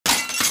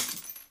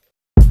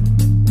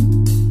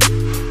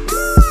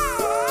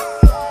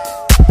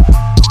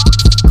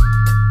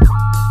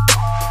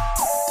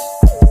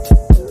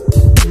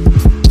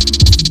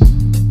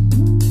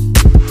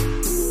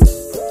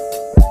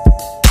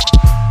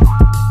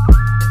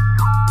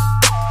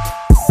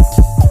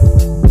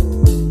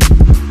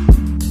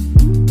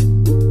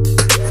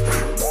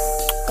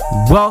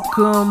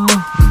Welcome,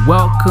 and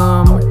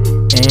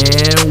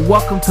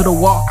welcome to the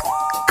Walk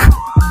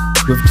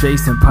with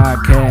Jason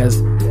podcast,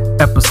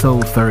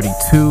 episode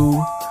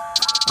 32.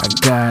 I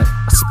got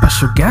a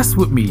special guest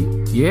with me.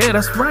 Yeah,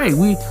 that's right.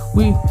 We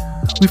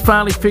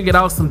finally figured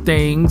out some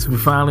things. We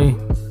finally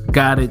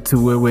got it to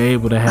where we're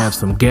able to have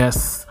some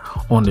guests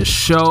on the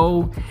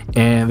show,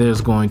 and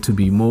there's going to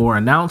be more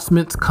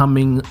announcements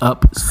coming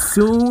up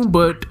soon.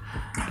 But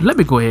let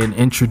me go ahead and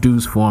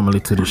introduce formally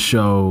to the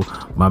show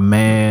my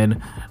man,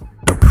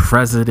 the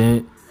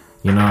president,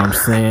 you know what I'm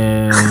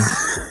saying?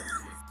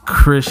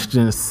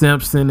 Christian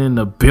Simpson in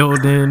the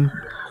building.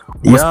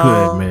 What's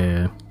good,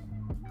 man?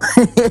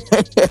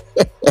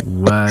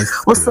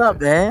 What's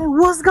up, man?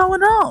 What's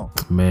going on?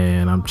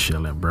 Man, I'm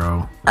chilling,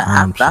 bro.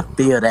 I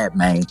feel that,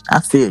 man. I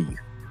feel you.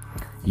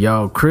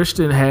 Yo,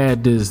 Christian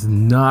had this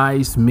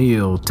nice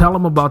meal. Tell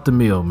him about the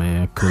meal,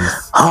 man.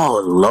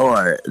 Oh,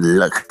 Lord.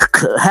 Look,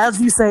 how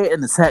do you say it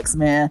in the text,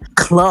 man?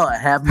 Claude,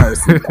 have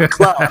mercy.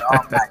 Claude,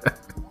 all night.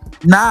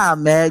 Nah,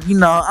 man, you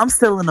know, I'm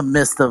still in the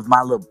midst of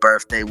my little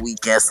birthday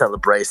weekend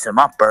celebration.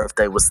 My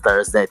birthday was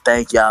Thursday.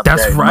 Thank y'all very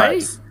much. That's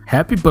right.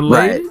 Happy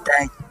belated.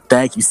 Right.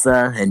 Thank you,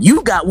 sir. And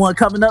you got one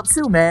coming up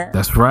too, man.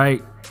 That's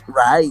right.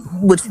 Right.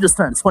 What, you just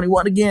turned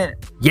 21 again?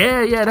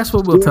 Yeah, that's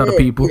what we'll tell the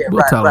people.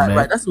 We'll tell them that.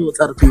 Right, that's what we'll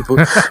tell the people.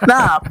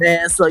 Nah,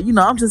 man, so, you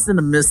know, I'm just in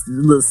the midst of a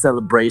little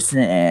celebration,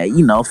 and,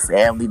 you know,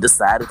 family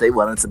decided they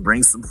wanted to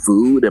bring some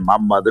food, and my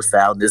mother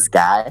found this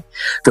guy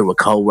through a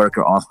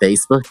coworker on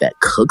Facebook that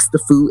cooks the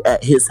food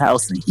at his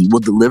house, and he will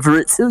deliver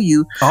it to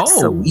you. Oh.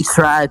 So we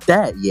tried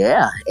that,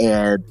 yeah,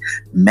 and,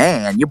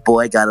 man, your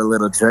boy got a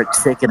little jerk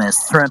chicken and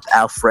shrimp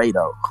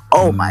Alfredo.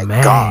 Oh, my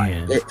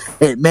God.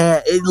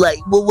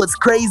 What's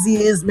crazy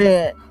is,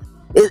 man,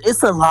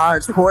 it's a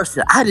large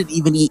portion. I didn't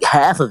even eat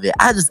half of it.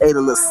 I just ate a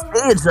little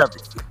smidge of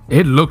it.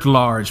 It looked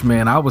large,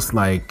 man. I was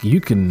like, you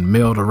can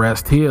mail the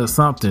rest here or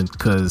something,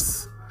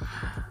 because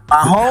my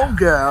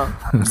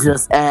homegirl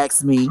just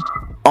asked me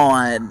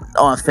on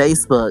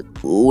Facebook,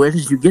 where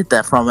did you get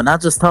that from? And I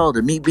just told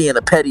her, me being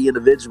a petty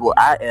individual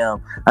I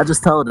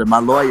just told her my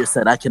lawyer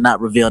said I cannot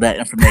reveal that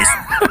information.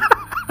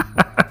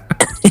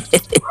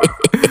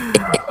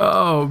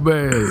 Oh,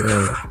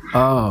 man.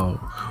 Oh.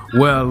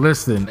 Well,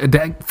 listen,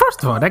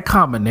 first of all, that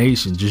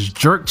combination, just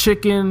jerk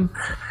chicken,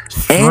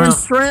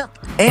 shrimp,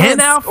 and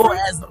Alfred,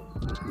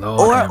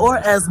 or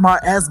as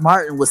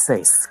Martin would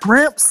say,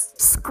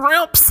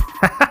 scrimps.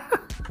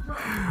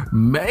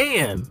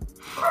 Man.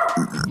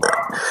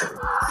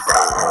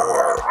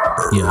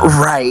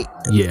 Yeah. Right.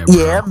 Yeah. Bro.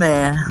 Yeah,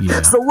 man.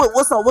 Yeah. So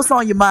what's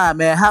on your mind,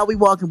 man? How are we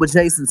walking with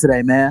Jason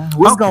today, man?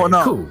 What's going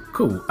on?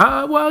 Cool.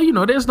 Well, you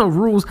know, there's no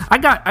rules. I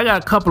got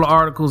a couple of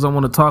articles I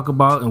want to talk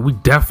about, and we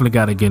definitely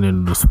got to get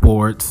into the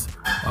sports.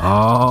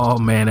 Oh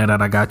man,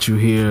 that I got you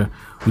here.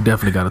 We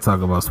definitely got to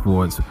talk about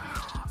sports.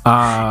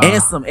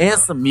 And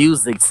some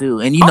music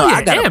too, and you know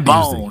I got a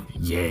bone.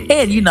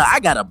 And you know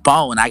I got a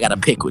bone I got to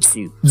pick with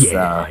you.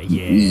 Yeah.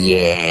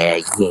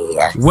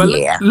 Well,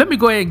 let me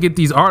go ahead and get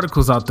these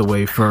articles out the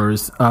way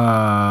first.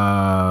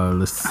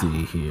 Let's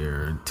see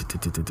here.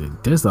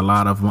 There's a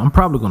lot of them. I'm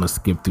probably gonna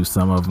skip through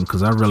some of them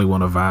because I really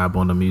want to vibe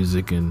on the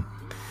music and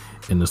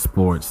in the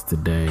sports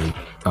today.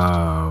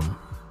 No,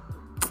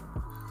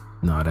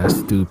 that's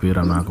stupid.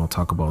 I'm not gonna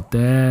talk about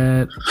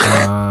that.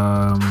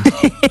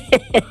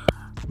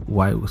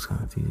 White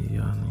Wisconsin.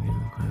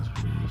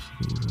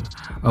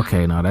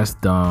 Okay, no, that's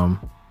dumb.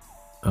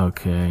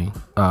 Okay,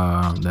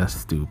 that's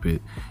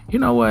stupid. You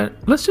know what?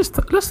 Let's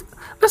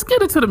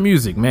get into the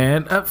music,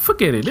 man.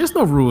 Forget it. There's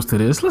no rules to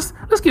this. Let's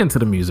get into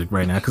the music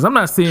right now because I'm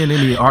not seeing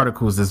any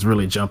articles that's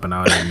really jumping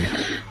out at me.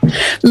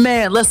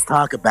 Man, let's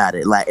talk about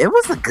it. Like, it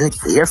was a good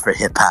year for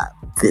hip hop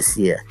this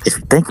year. If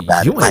you think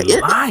about it, you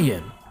ain't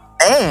lying.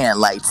 And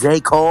like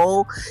J.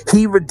 Cole,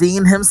 he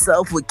redeemed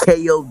himself with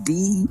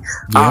KOD.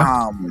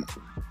 Yeah.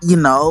 You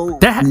know,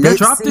 that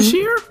dropped this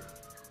year?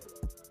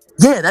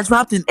 Yeah, that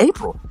dropped in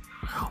April.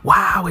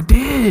 Wow, it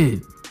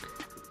did.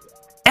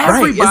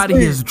 Everybody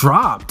has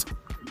dropped.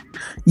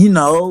 You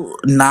know,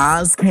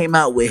 Nas came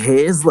out with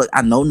his. Look,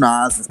 I know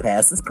Nas is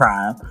past his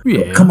prime.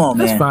 Yeah, come on,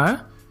 man. That's fine.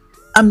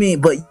 I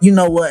mean, but you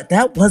know what?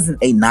 That wasn't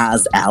a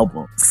Nas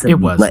album. It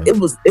wasn't. Like, it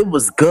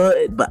was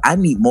good, but I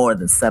need more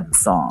than 7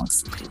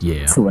 songs.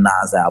 Yeah. To a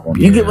Nas album.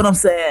 Yeah. You get what I'm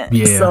saying?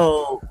 Yeah.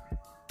 So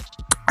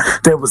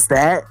there was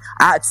that.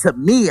 To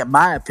me, in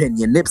my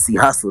opinion, Nipsey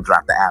Hussle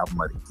dropped the album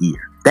of the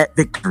year. That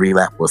victory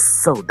lap was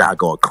so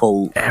doggone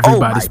cold.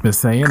 Everybody's been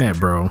saying that,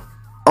 bro.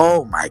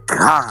 Oh my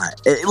God.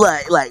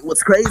 Like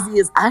what's crazy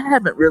is I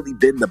haven't really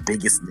been the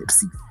biggest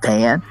Nipsey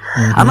fan.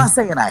 Mm-hmm. I'm not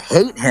saying I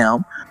hate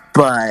him,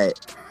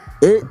 but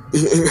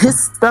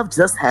his stuff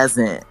just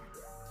hasn't,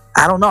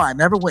 I don't know, I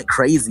never went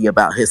crazy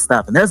about his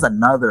stuff. And there's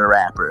another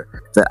rapper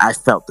that I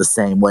felt the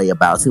same way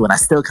about too, and I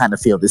still kind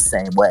of feel the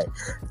same way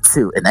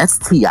too, and that's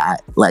T.I.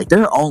 Like,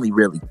 there are only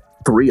really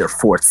 3 or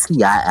 4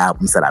 Ti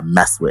albums that I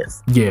mess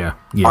with. Yeah,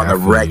 on the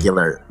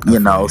regular, you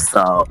know.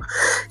 So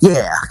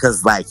yeah,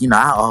 because like, you know,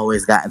 I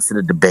always got into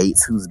the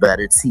debates who's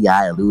better,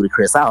 T.I. or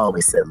Ludacris. I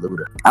always said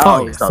Luda. I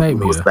always thought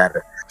Luda was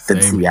better than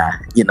T.I.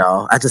 You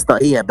know, I just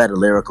thought he had better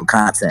lyrical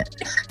content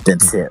than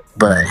Tip.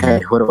 But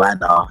hey, what do I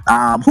know?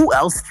 Who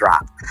else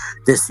dropped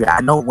this year?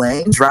 I know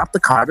Wayne dropped the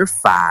Carter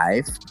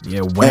 5.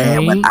 Yeah,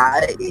 Wayne. And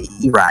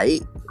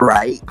right.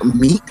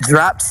 Meek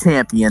dropped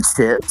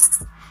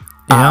Championships.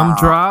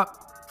 Drop.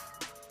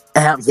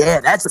 Yeah,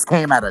 that just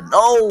came out of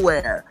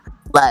nowhere.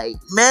 Like,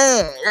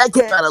 man, that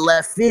came out of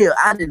left field.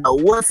 I didn't know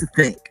what to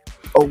think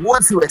or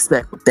what to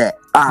expect with that.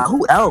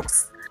 Who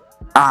else?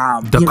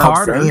 The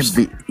Carters.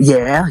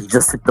 Yeah, you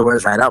just took the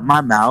words right out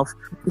my mouth.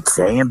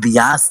 Jay and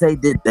Beyonce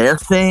did their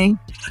thing.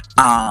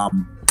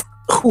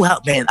 Who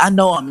else? Man, I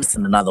know I'm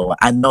missing another one.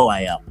 I know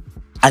I am.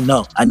 I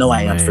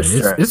am for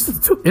sure.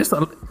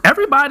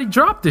 Everybody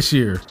dropped this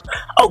year.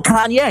 Oh,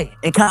 Kanye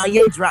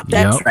dropped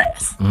that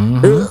trash.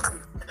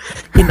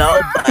 Mm-hmm. You know,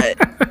 but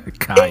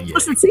Kanye.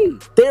 Pusha T.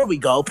 There we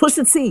go.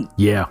 Pusha T.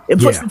 Yeah. And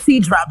Pusha T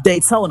dropped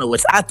Daytona,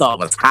 which I thought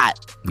was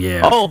hot.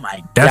 Yeah. Oh my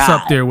God. That's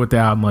up there with the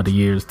album of the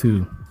years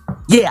too.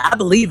 Yeah, I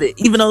believe it.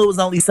 Even though it was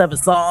only 7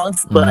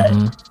 songs, but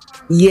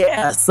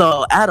yeah.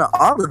 So out of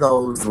all of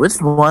those,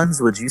 which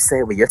ones would you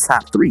say were your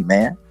top 3,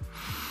 man?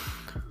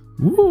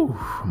 Ooh,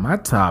 my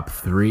top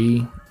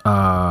 3.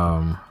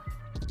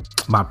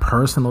 My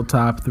personal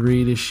top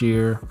 3 this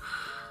year.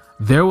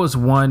 There was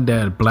one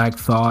that Black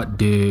Thought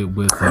did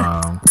with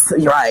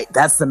You're right,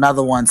 that's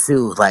another one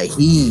too. Like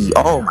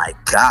oh my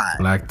God.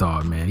 Black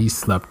Thought, man, he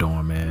slept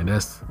on, man.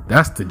 That's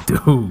the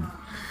dude.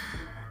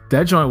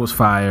 That joint was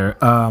fire.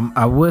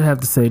 I would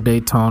have to say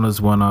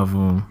Daytona's one of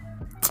them.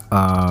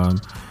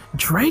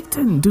 Drake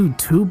didn't do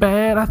too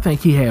bad. I think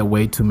he had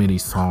way too many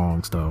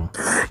songs though.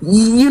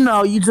 You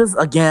know, you just,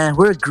 again,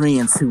 we're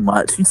agreeing too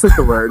much. You took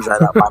the words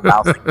right out my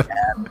mouth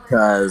again.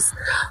 Because,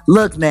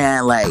 look,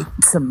 man, like,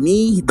 to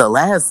me, the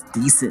last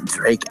decent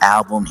Drake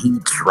album he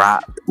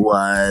dropped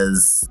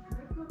was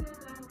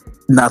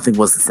Nothing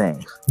Was the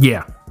Same.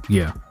 Yeah.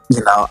 You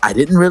know, I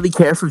didn't really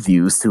care for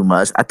Views too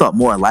much. I thought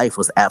More Life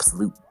was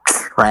absolute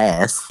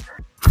trash.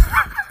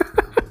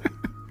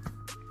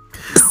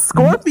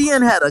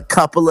 Scorpion had a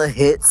couple of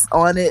hits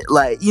on it,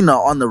 like, you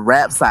know, on the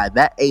rap side,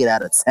 that 8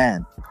 out of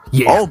 10.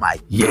 Yeah. Oh my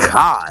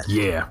God.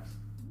 Yeah.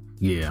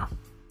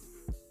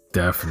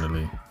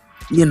 Definitely.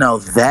 You know,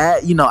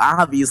 that, you know,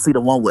 obviously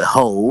the one with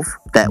Hove,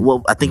 that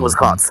I think it was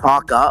called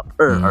Talk Up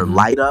or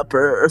Light Up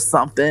or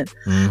something.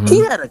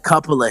 He had a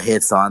couple of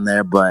hits on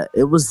there, but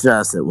it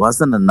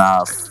wasn't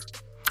enough.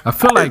 I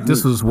feel like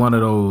this was one of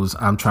those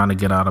I'm trying to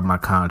get out of my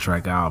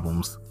contract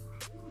albums.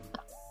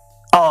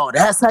 Oh,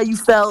 that's how you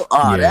felt?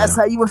 Oh, that's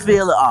how you were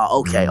feeling?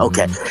 Oh,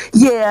 okay.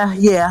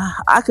 Yeah,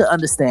 I could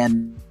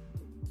understand.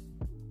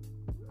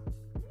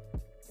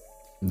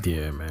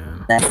 Yeah,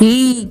 man.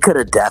 He could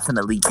have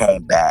definitely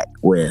came back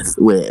with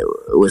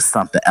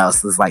something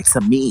else. It's like,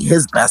 to me,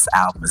 his best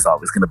album is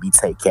always going to be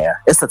Take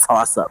Care. It's a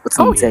toss-up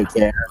between Take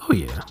Care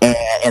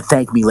and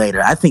Thank Me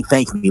Later. I think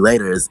Thank Me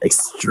Later is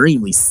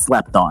extremely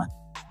slept on.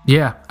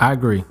 Yeah, I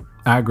agree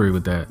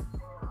with that.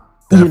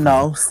 Definitely. You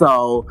know,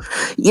 so,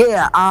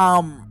 yeah,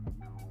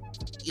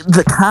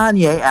 the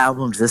Kanye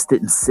album just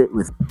didn't sit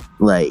with,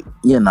 like,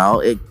 you know,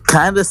 it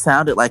kind of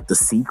sounded like the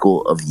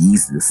sequel of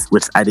Yeezus,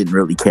 which I didn't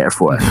really care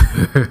for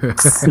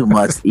too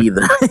much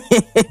either.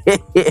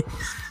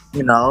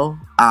 You know,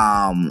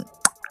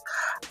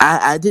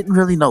 I didn't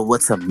really know what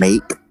to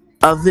make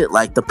of it.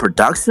 Like, the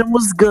production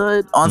was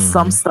good on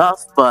some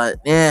stuff, but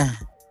then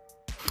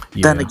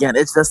again,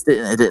 it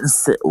didn't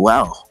sit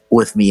well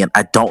with me, and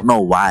I don't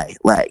know why.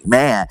 Like,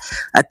 man,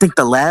 I think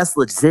the last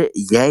legit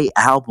Ye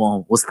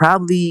album was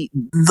probably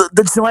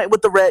the joint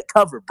with the red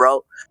cover,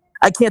 bro.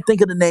 I can't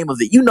think of the name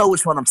of it. You know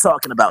which one I'm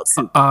talking about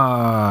too.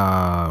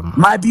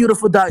 My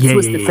Beautiful Dark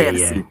Twisted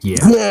Fantasy.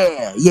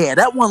 Yeah,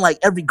 that won like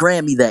every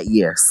Grammy that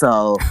year.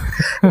 So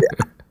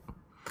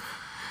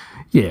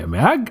yeah,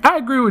 man, I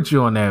agree with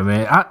you on that,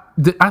 man.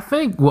 I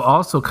think what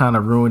also kind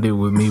of ruined it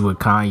with me with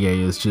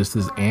Kanye is just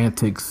his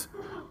antics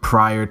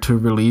prior to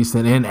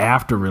releasing and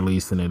after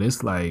releasing it.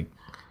 It's like,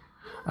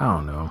 I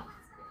don't know.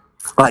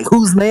 Like,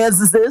 whose mans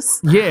is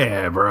this?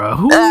 Yeah, bro.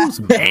 Whose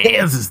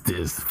mans is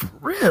this? For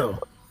real.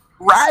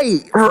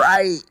 Right.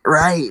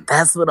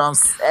 That's what I'm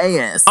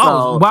saying.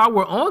 So, while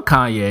we're on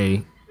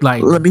Kanye,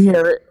 like, let me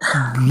hear it.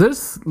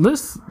 Let's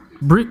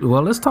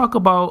talk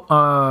about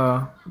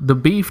the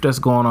beef that's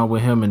going on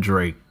with him and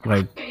Drake.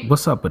 Like,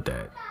 what's up with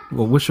that?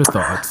 Well, what's your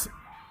thoughts?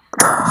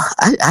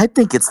 I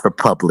think it's for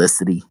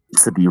publicity,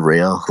 to be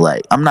real.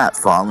 Like, I'm not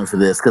falling for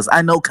this because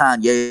I know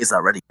Kanye is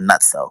already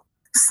nutso.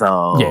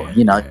 So,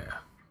 you know. Yeah.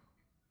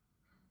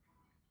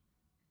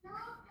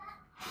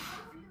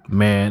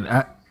 Man,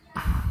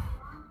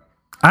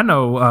 I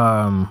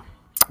know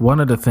one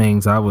of the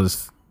things I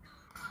was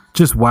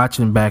just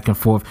watching back and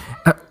forth.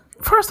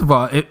 First of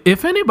all,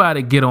 if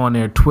anybody get on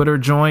their Twitter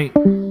joint.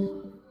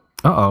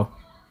 Is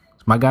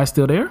my guy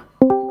still there?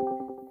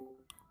 Hold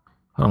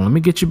on, let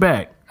me get you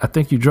back. I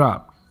think you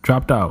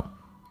dropped out.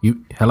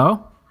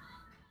 Hello?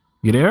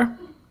 You there?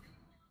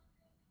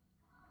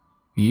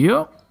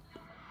 Yep.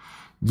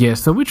 Yeah,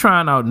 so we're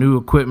trying out new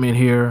equipment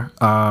here.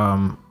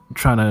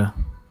 Trying to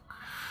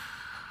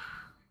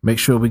make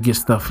sure we get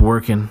stuff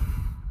working.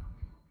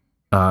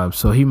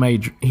 So he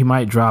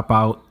might drop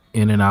out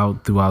in and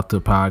out throughout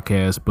the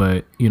podcast,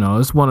 but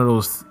it's one of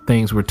those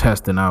things we're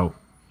testing out.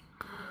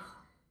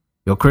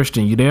 Yo,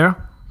 Christian, you there?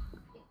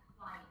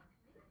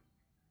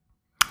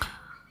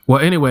 Well,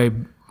 anyway,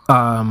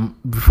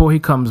 before he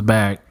comes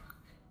back,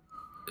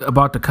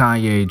 about the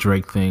Kanye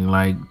Drake thing,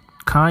 like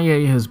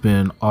Kanye has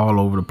been all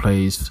over the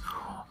place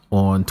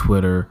on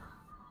Twitter.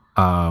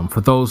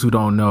 For those who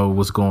don't know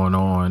what's going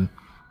on,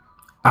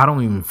 I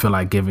don't even feel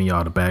like giving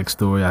y'all the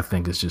backstory. I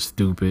think it's just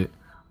stupid.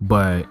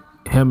 But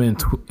him and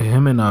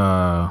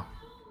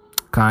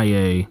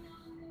Kanye,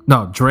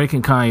 no, Drake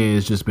and Kanye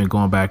has just been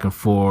going back and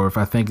forth.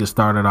 I think it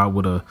started out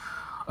with a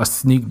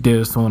sneak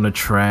diss on the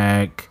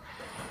track,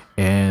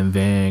 and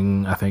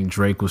then I think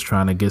Drake was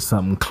trying to get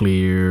something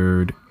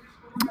cleared.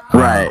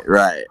 Right.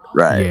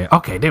 Yeah.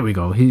 Okay. There we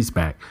go. He's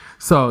back.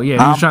 So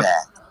yeah,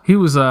 he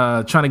was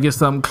trying to get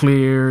something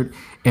cleared,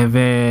 and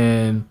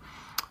then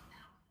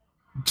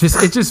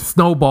it just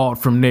snowballed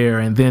from there.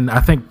 And then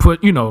I think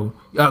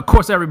of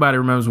course everybody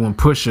remembers when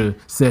Pusha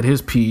said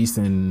his piece,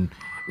 and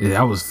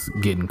that was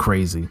getting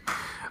crazy.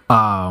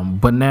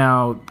 But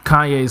now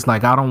Kanye's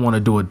like, I don't want to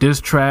do a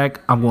diss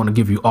track. I'm going to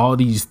give you all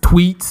these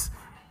tweets,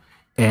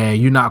 and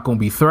you're not going to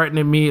be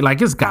threatening me.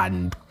 Like, it's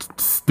gotten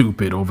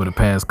stupid over the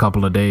past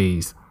couple of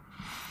days.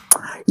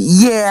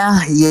 Yeah.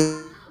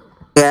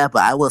 But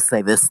I will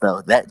say this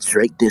though: that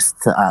Drake diss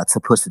to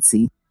Pusha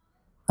T,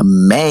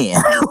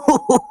 man.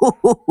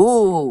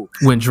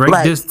 When Drake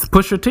dissed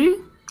Pusha T?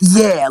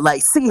 Yeah,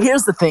 like, see,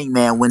 here's the thing,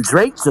 man. When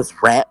Drake just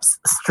raps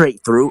straight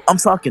through, I'm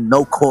talking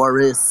no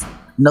chorus,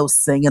 no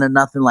singing or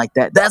nothing like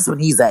that. That's when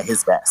he's at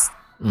his best.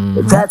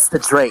 Mm-hmm. That's the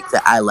Drake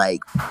that I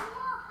like.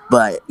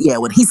 But yeah,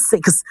 when he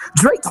sings, because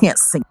Drake can't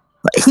sing.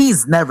 Like,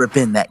 he's never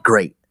been that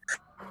great.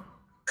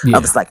 Yeah. I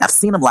was like, I've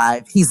seen him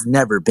live. He's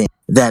never been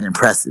that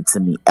impressive to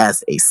me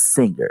as a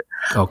singer.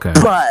 Okay.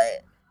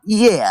 But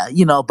yeah,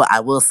 but I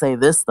will say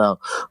this though.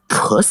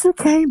 Pusha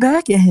came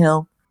back at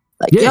him.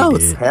 Like,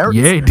 Terrence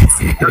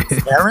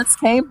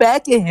came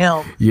back at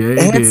him.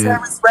 Yeah, and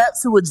Terrence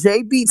rapped to a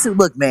J beat too.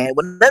 Look, man,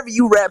 whenever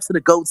you rap to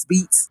the GOAT's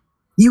beats,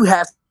 you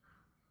have.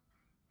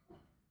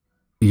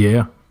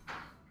 Yeah,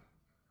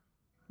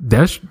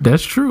 that's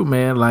true,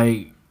 man.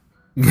 Like,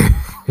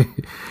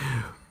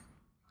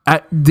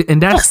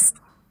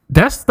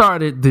 that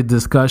started the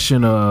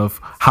discussion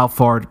of how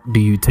far do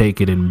you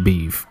take it in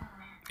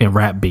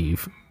rap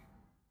beef.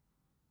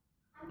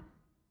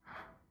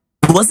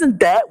 Wasn't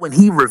that when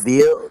he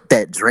revealed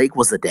that Drake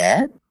was a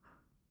dad?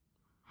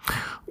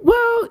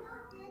 Well,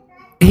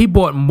 he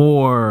brought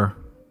more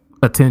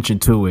attention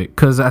to it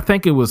because I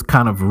think it was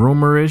kind of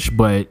rumorish,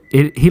 but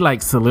he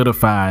like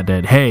solidified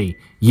that, hey,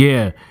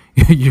 yeah,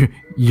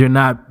 you're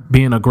not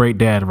being a great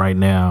dad right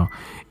now,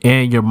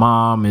 and your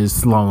mom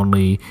is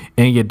lonely,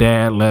 and your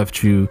dad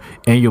left you,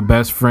 and your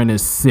best friend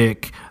is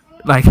sick.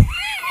 Like,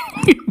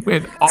 he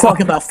went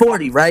talking about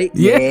 40, right?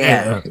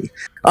 Yeah.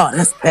 Oh,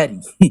 that's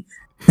petty.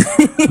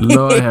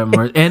 Lord have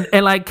mercy.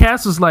 And like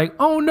Cass was like,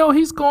 oh no,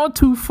 he's gone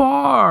too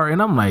far.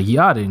 And I'm like,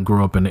 y'all didn't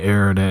grow up in the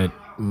era that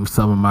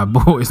some of my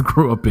boys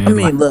grew up in. I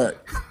mean, look.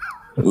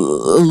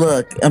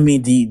 I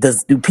mean,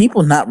 do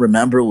people not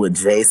remember what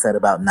Jay said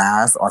about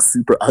Nas on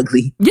Super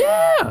Ugly?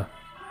 Yeah.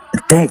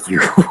 Thank you.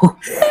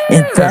 Yeah.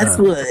 And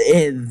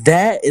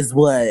that is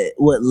what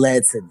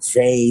led to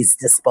Jay's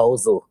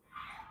disposal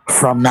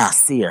from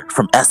Nasir,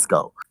 from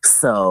Esco.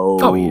 So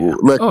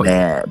look,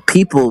 man,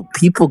 people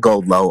go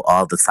low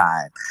all the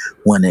time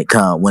when it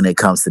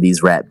comes to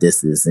these rap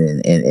disses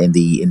and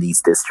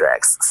these diss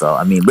tracks. So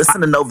I mean, listen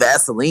to No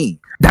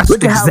Vaseline.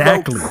 Look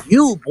exactly at how low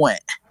Cube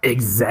went.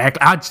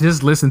 Exactly. I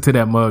just listened to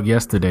that mug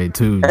yesterday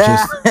too.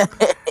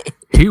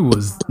 He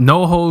was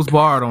no holds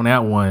barred on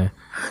that one.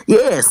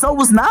 Yeah, so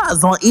was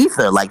Nas on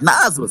Ether. Like,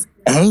 Nas was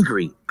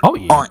angry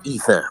on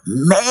Ether.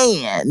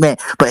 Man.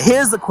 But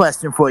here's the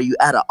question for you.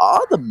 Out of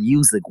all the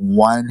music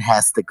one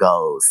has to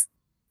goes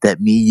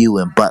that me, you,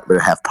 and Butler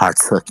have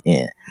partook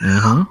in,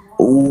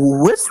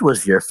 which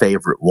was your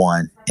favorite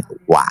one and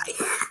why?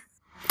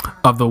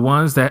 Of the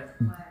ones that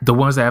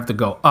have to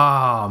go,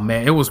 oh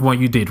man, it was one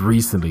you did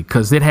recently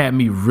because it had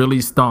me really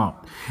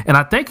stomped. And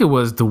I think it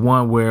was the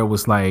one where it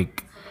was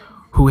like,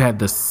 who had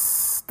the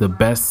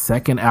best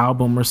second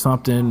album or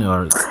something,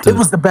 or it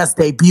was the best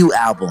debut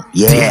album.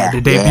 Yeah,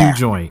 the debut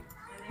joint.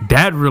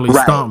 That really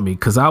stomped me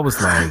because I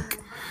was like,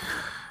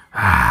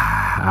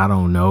 I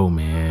don't know,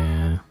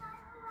 man.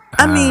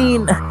 I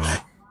mean,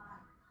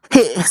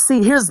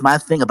 here's my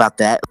thing about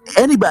that.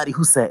 Anybody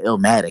who said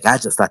Illmatic, I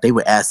just thought they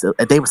were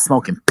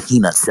smoking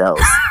peanut shells.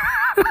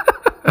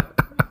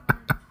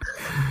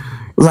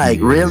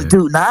 Really,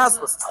 dude, Nas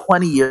was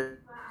 20 years.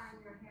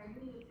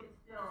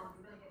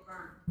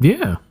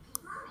 Yeah.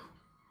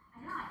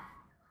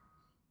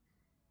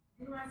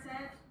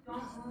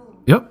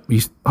 Yep.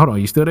 Hold on.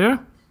 You still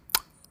there?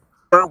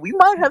 we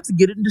might have to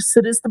get into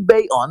this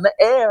debate on the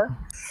air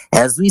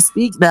as we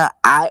speak. Now,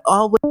 I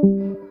always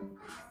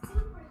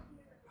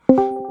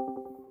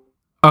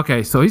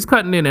Okay, so he's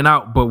cutting in and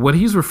out, but what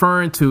he's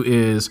referring to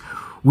is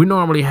we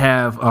normally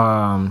have,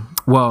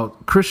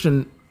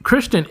 Christian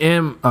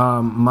and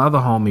my other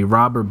homie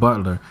Robert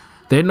Butler.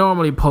 They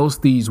normally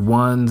post these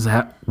one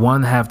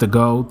have to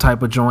go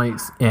type of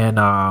joints, and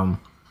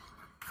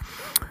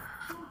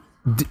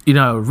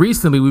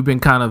recently we've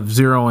been kind of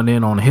zeroing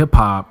in on hip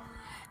hop,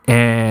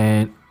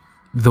 and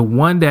the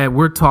one that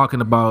we're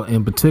talking about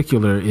in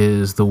particular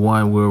is the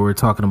one where we're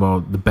talking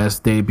about the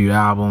best debut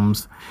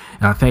albums.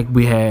 And I think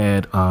we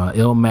had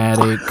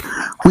Illmatic.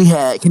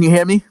 Can you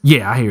hear me?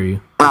 Yeah, I hear you.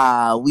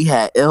 We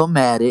had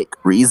Illmatic,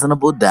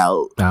 Reasonable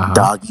Doubt,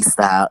 Doggy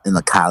Style, and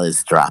The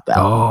College Dropout.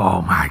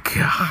 Oh my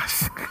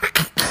gosh.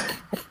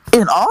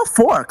 And all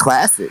four are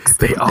classics.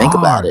 Think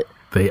about it.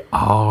 They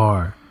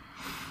are.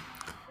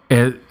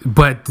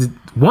 But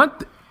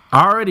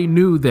I already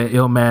knew that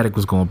Illmatic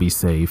was going to be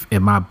safe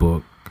in my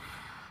book.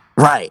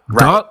 Right.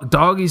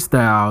 Doggy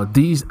Style,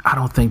 I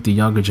don't think the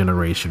younger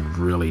generation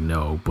really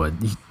know, but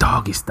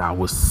Doggy Style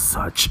was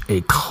such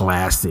a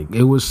classic.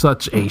 It was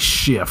such a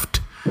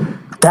shift.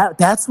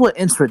 That's what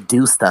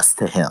introduced us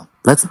to him.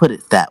 Let's put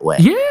it that way.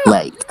 Yeah.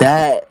 Like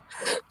that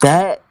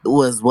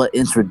was what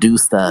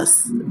introduced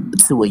us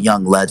to a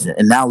young legend.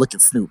 And now look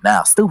at Snoop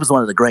now. Snoop is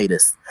one of the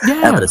greatest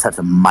ever to touch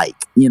a mic,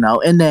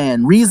 And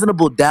then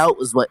Reasonable Doubt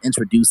was what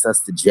introduced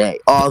us to Jay.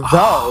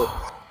 Although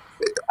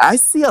I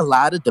see a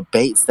lot of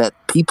debates that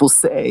people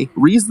say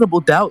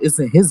Reasonable Doubt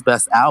isn't his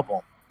best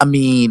album. I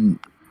mean,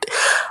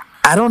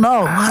 I don't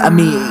know. I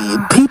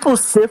mean, people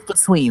shift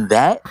between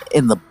that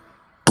and the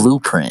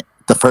Blueprint,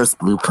 the first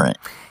Blueprint.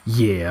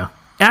 Yeah.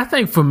 I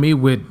think for me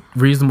with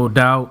Reasonable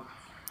Doubt,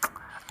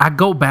 I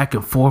go back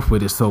and forth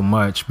with it so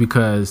much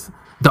because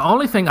the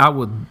only thing I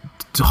would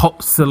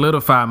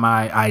solidify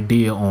my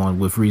idea on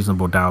with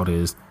Reasonable Doubt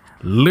is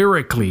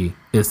lyrically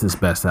it's his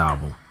best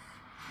album.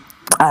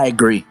 I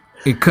agree.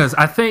 Because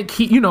I think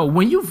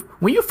when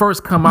you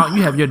first come out,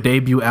 you have your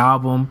debut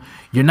album,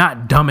 you're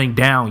not dumbing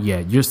down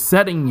yet. You're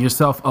setting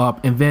yourself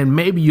up, and then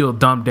maybe you'll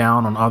dumb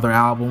down on other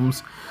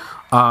albums.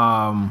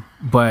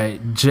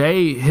 But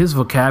Jay, his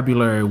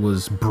vocabulary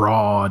was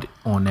broad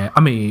on that.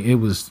 I mean, it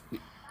was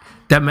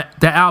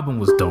that album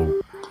was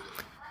dope.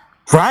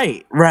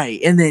 Right.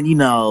 And then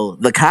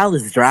the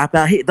College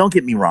Dropout. Hey, don't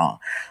get me wrong,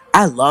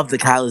 I love the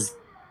College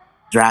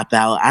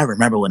Dropout. I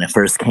remember when it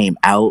first came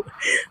out,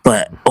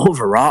 but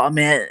overall,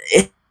 man,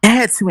 it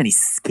had too many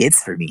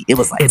skits for me. It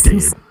was like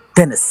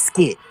then a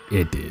skit.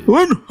 It did.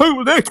 When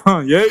was that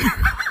Kanye?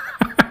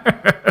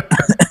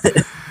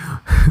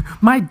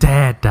 My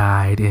dad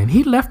died and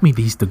he left me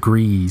these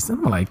degrees.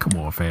 I'm like, come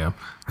on, fam.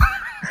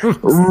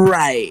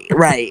 Right.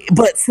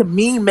 But to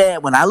me,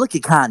 man, when I look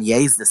at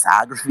Kanye's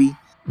discography,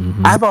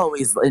 I've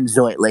always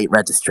enjoyed Late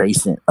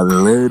Registration a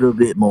little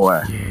bit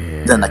more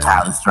than the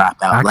College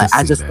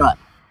Dropout.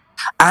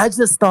 I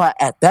just thought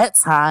at that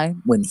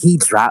time when he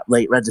dropped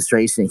Late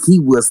Registration, he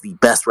was the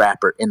best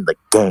rapper in the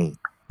game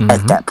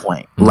at that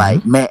point.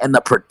 Like, man, and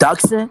the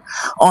production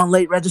on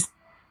Late Registration.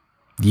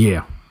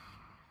 Yeah.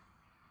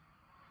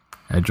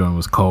 That joint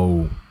was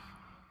cold.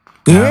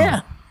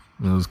 Yeah.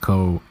 It was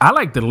cold. I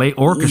like the late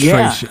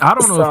orchestration. I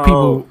don't know if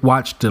people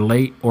watched the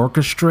late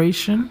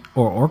orchestration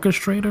or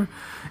orchestrator.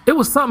 It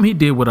was something he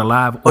did with a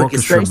live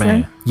orchestra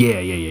band.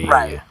 Yeah.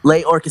 Right.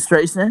 Late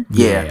orchestration?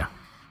 Yeah.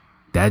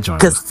 That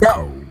joint was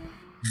cold.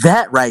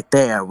 That right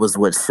there was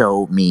what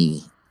showed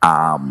me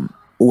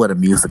what a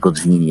musical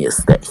genius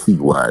that he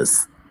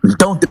was.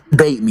 Don't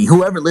debate me.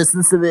 Whoever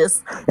listens to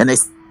this and they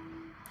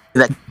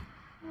that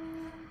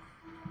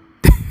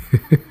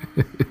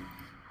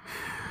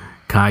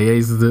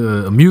Kanye's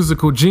the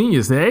musical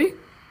genius, eh?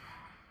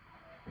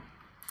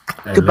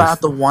 About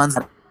the ones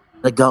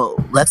that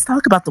go. Let's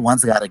talk about the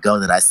ones that gotta go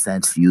that I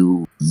sent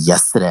you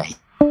yesterday.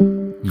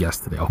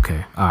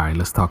 Okay. All right,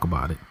 let's talk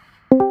about it.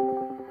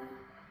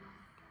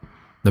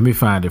 Let me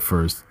find it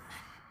first.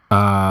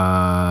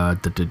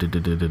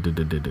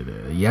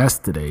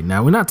 Yesterday.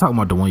 Now, we're not talking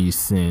about the one you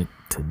sent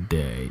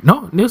today.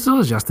 No, this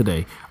was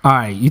yesterday. All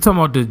right, you talking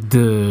about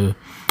the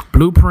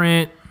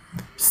Blueprint,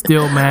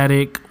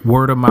 Stillmatic,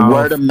 Word of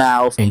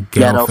Mouth, and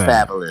Ghetto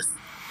Fabulous.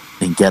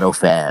 And Ghetto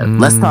Fab.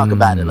 Let's talk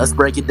about it. Let's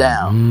break it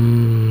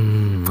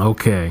down.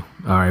 Okay.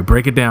 All right,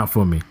 break it down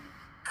for me.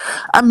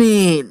 I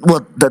mean,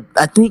 well,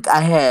 I think I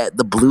had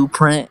the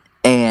Blueprint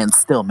and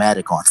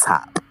Stillmatic on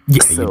top.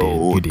 Yeah,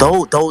 so you did.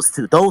 Those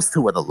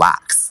two were the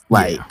locks.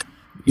 Like,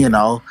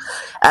 and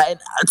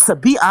to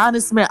be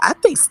honest, man, I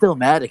think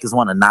Stillmatic is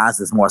one of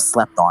Nas's more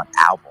slept on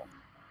albums.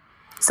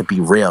 To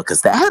be real,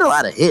 because that had a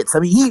lot of hits. I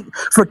mean,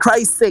 for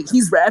Christ's sake,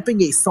 he's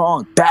rapping a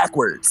song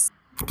backwards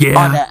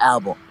on that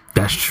album.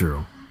 That's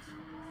true.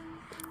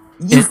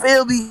 You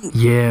feel me?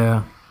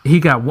 Yeah. He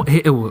got one.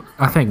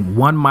 I think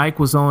One Mic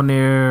was on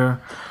there.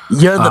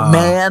 You're the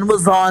Man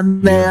was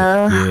on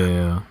there.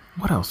 Yeah.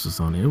 What else was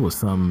on there? It was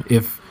some.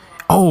 There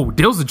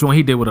was a joint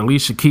he did with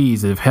Alicia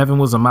Keys. If Heaven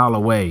Was a Mile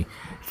Away,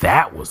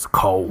 that was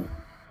cold.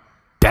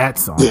 That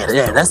song.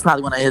 Yeah, that's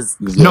probably one of his.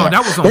 No,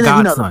 that was on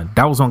God's Son.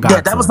 That was on God's Son.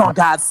 Yeah, that was on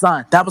God's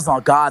Son. That was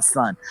on God's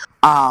Son.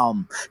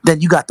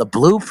 Then you got the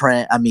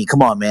Blueprint. I mean,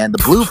 come on, man. The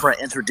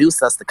Blueprint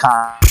introduced us to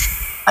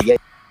Kanye.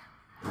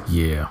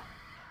 Yeah.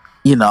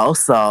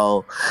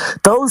 So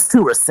those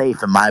two are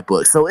safe in my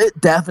book. So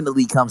it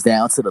definitely comes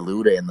down to the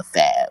Luda and the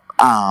Fab.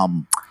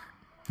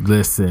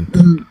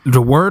 Listen,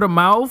 the word of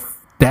mouth,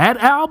 that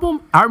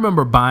album, I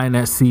remember buying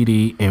that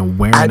CD and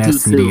wearing that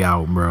CD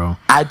out, bro.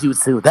 I do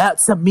too. That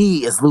to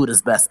me is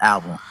Luda's best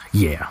album.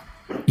 Yeah,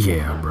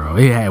 bro.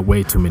 It had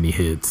way too many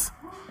hits.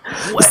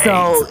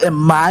 So, in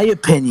my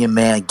opinion,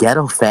 man,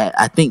 Ghetto Fab,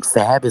 I think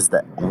Fab is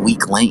the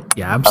weak link.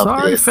 Yeah, I'm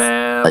sorry,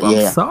 Fab.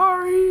 I'm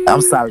sorry.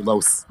 I'm sorry,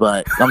 Los,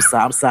 but I'm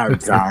sorry,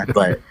 John.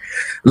 But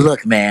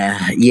look, man,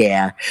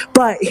 yeah.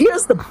 But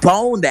here's the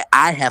bone that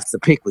I have to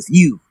pick with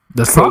you.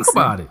 Let's talk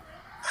about it.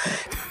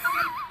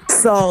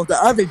 So the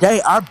other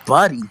day, our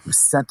buddy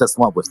sent us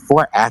one with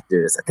 4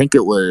 actors. I think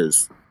it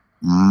was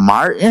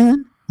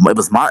Martin. It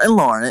was Martin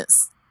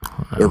Lawrence.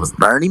 It was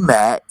Bernie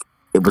Mac.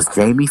 It was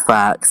Jamie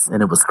Foxx,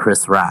 and it was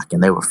Chris Rock,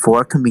 and they were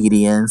 4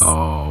 comedians.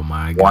 Oh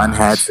my god! One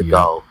had to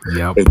go.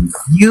 Yep. And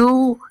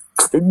you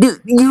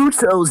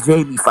chose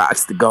Jamie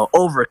Foxx to go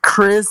over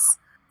Chris.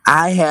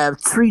 I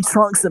have 3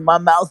 trunks in my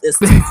mouth. It's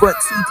 2 front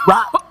teeth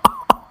rock.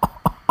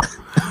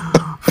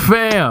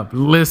 Fam,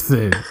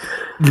 listen.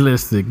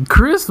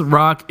 Chris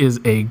Rock is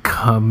a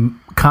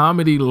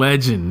comedy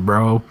legend,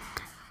 bro.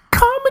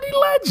 Comedy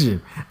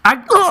legend.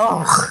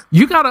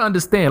 You gotta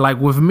understand. Like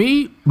with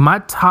me, my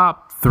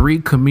top 3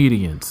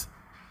 comedians: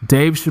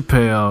 Dave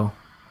Chappelle,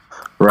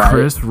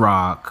 Chris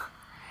Rock,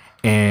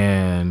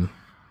 and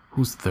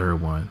who's the third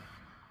one?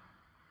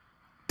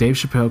 Dave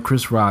Chappelle,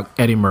 Chris Rock,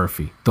 Eddie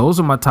Murphy. Those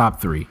are my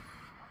top 3.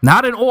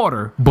 Not in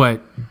order,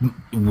 but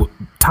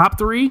top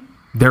 3,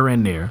 they're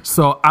in there.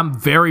 So I'm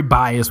very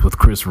biased with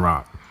Chris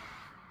Rock.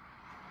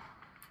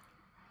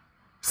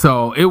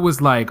 So it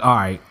was like, all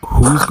right,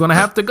 who's gonna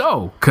have to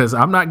go? Because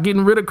I'm not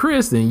getting rid of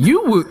Chris. And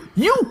you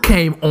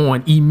came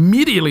on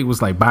immediately,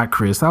 was like, bye,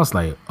 Chris. I was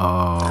like,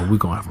 oh, we're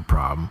gonna have a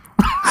problem.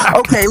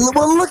 Okay,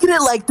 well, look at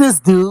it like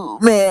this,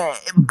 dude. Man,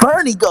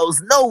 Bernie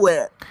goes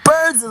nowhere.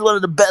 Burns is one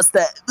of the best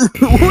at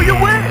who you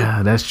with.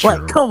 Yeah, that's true.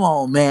 Like, come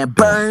on, man.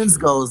 Burns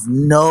goes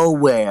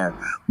nowhere.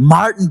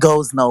 Martin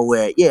goes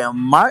nowhere. Yeah,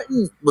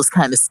 Martin was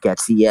kind of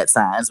sketchy at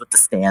times with the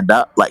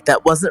stand-up. Like,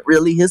 that wasn't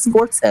really his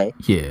forte.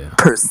 Yeah.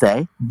 Per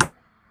se.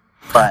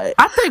 But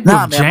I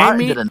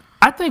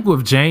think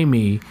with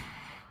Jamie,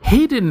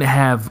 he didn't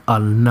have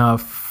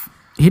enough.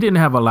 He didn't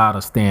have a lot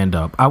of stand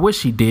up. I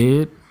wish he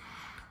did.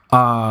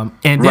 And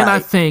then I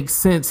think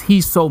since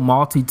he's so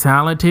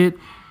multi-talented,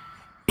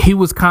 he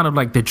was kind of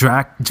like the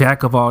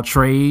jack of all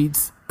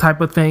trades type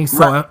of thing.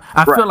 So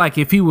I feel like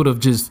if he would have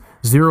just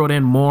zeroed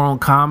in more on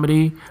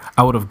comedy,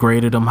 I would have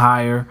graded him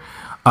higher.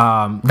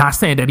 Not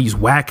saying that he's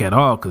whack at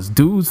all, because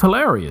dude's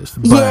hilarious.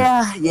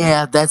 But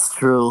yeah, that's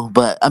true.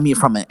 But I mean,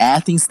 from an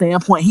acting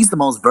standpoint, he's the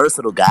most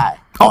versatile guy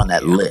on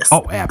that list.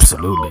 Oh,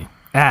 absolutely.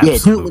 Yeah,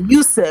 dude.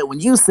 When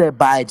you said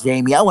bye,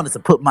 Jamie, I wanted to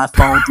put my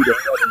phone through the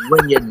head and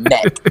wring your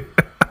neck.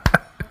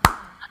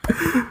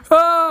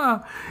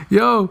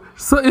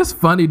 So it's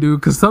funny,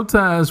 dude, because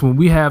sometimes when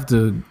we have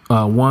to,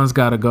 one's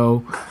got to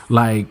go,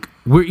 like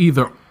we're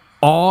either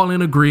all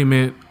in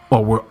agreement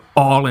or we're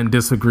all in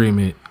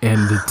disagreement,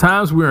 and the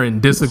times we're in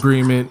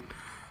disagreement,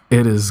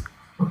 it is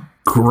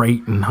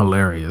great and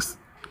hilarious.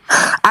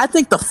 I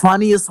think the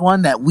funniest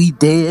one that we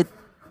did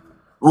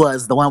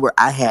was the one where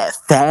I had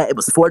Fab. It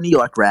was 4 New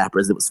York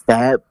rappers. It was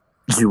Fab,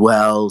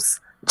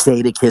 Jewels,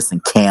 Jadakiss,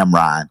 and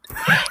Cameron,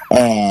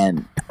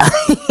 and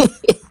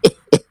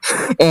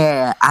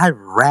and I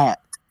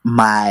rapped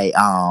my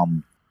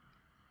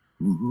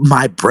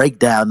my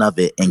breakdown of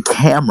it in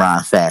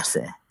Cameron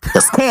fashion,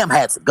 because Cam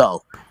had to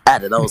go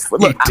out of those.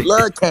 Look, I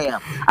love Cam.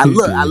 I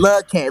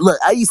love Cam. Look,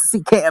 I used to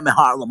see Cam in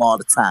Harlem all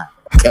the time.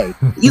 Okay,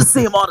 you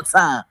see him all the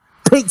time.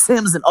 Pink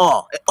Tims and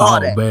all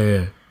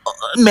that.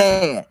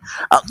 Man,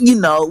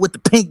 with the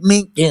pink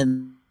mink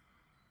and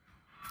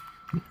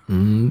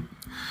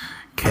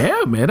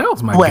Cam, man, that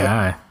was my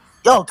guy.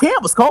 Yo, Cam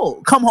was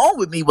cold. Come Home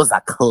With Me was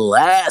a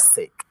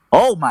classic.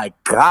 Oh my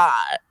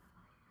God.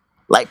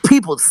 Like,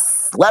 people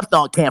slept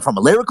on Cam from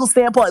a lyrical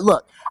standpoint.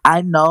 Look,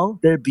 I know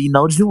there'd be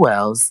no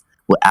Jewels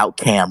without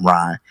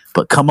Cameron,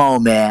 but come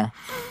on, man.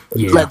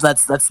 Yeah.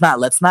 Let's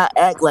not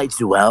act like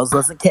Jewels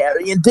doesn't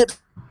carry and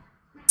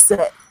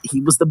Dipset.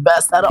 He was the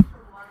best at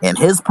in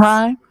his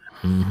prime.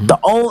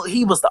 Mm-hmm.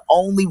 He was the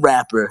only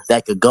rapper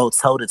that could go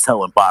toe to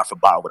toe and bar for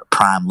bar with a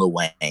prime Lil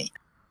Wayne.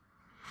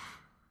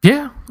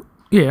 Yeah.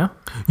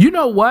 You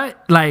know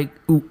what? Like,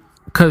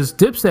 because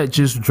Dipset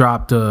just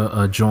dropped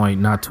a joint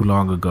not too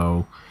long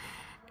ago,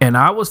 and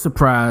I was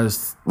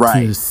surprised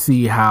to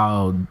see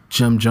how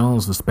Jim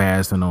Jones was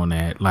spazzing on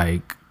that.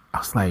 Like, I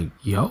was like,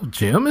 yo,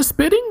 Jim is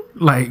spitting?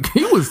 Like,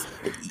 he was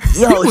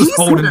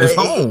holding his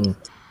own.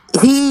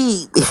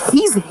 He's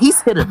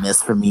hit or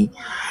miss for me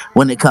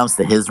when it comes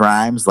to his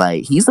rhymes.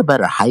 Like, he's a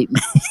better hype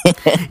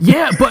man.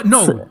 Yeah, but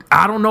no,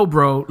 I don't know,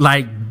 bro.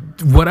 Like,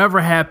 whatever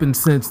happened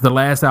since the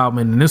last album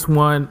and this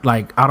one,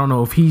 like, I don't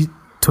know if he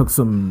took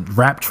some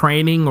rap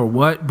training or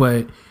what,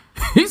 but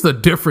he's a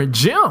different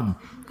Jim.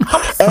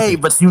 Hey,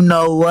 but you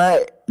know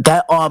what?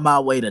 That On My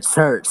Way to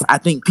Church, I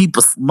think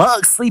people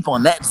smug sleep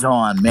on that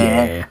John,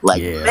 man.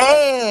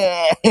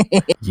 Man.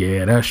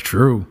 Yeah, that's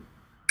true.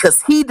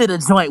 Because he did a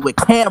joint with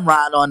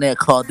Cameron on there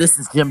called This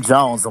Is Jim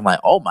Jones. I'm like,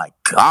 oh my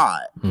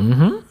God.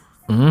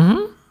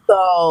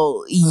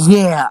 So,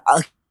 yeah.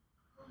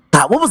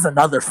 God, what was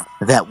another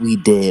that we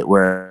did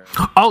where...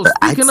 Oh,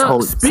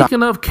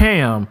 speaking of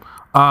Cam,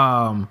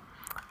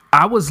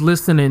 I was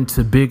listening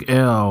to Big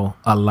L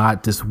a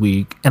lot this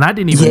week, and I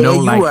didn't even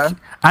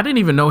I didn't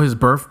even know his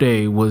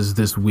birthday was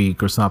this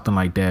week or something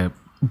like that.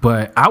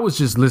 But I was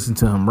just listening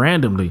to him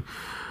randomly.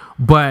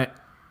 But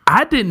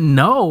I didn't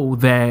know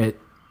that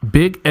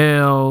Big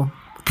L,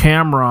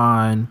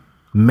 Cameron,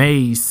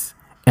 Mace,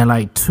 and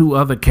like 2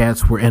 other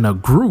cats were in a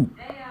group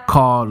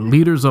called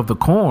Leaders of the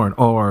Corn,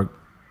 or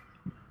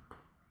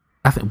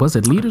I think, was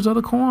it Leaders of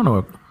the Corn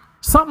or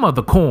something of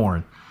the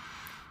Corn?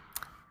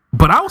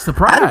 But I was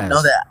surprised.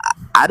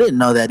 I didn't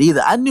know that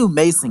either. I knew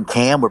Mace and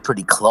Cam were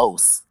pretty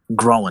close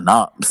growing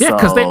up. Yeah,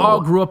 because they all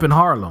grew up in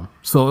Harlem.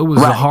 So it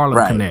was a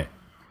Harlem connect.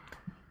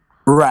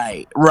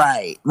 Right.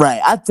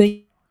 I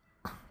think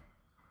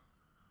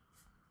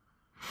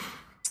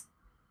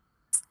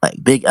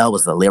like Big L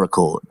was a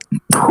lyrical.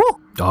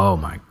 Oh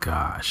my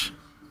gosh.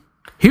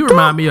 He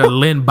reminded me of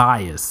Lynn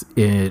Bias.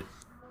 If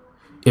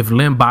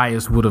Lynn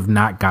Bias would have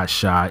not got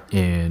shot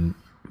and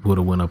would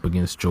have went up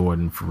against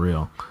Jordan for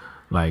real.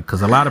 Like,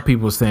 because a lot of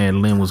people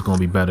saying Lynn was going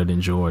to be better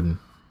than Jordan.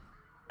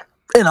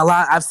 And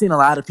I've seen a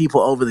lot of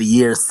people over the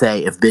years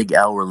say if Big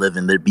L were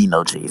living, there'd be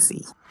no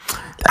Jay-Z.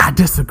 I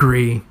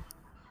disagree.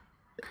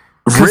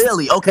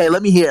 Really? Okay,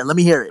 let me hear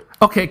it.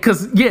 Okay,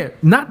 because,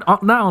 not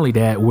only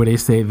that, where they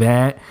say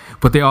that,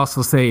 but they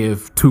also say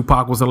if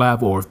Tupac was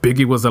alive or if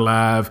Biggie was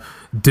alive,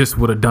 this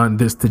would have done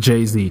this to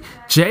Jay-Z.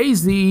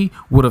 Jay-Z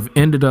would have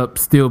ended up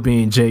still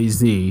being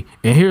Jay-Z.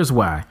 And here's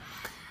why.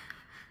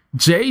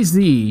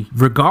 Jay-Z,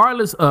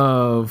 regardless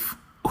of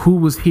who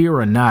was here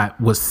or not,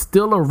 was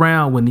still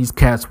around when these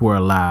cats were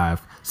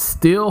alive,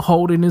 still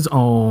holding his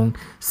own,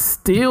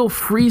 still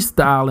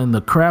freestyling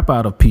the crap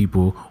out of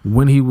people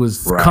when he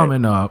was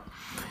coming up.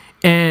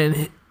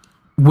 And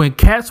when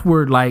cats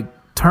were like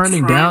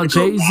turning down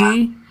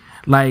Jay-Z,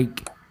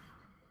 like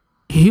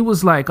he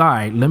was like, all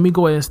right, let me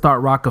go ahead and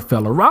start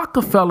Rockefeller.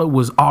 Rockefeller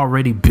was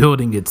already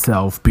building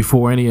itself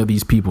before any of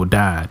these people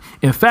died.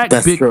 In fact,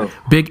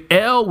 Big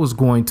L was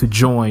going to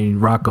join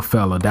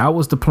Rockefeller. That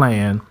was the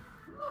plan.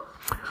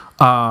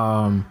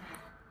 Of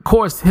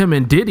course, him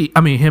and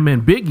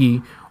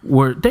Biggie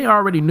they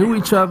already knew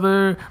each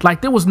other.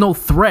 Like, there was no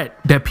threat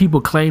that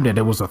people claimed that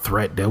there was a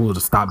threat that would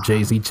have stopped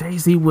Jay-Z.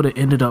 Jay-Z would have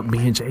ended up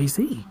being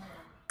Jay-Z.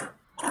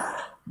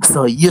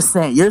 So you're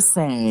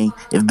saying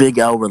if Big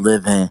L were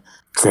living,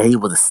 Jay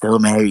would have still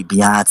married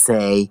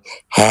Beyonce,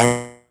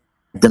 had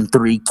them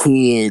 3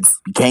 kids,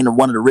 became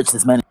one of the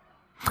richest men.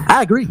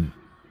 I agree.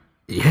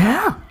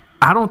 Yeah.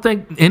 I don't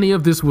think any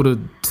of this would have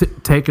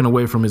taken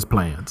away from his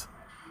plans.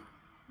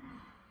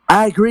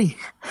 I agree.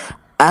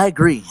 I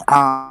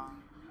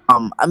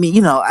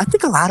mean, I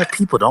think a lot of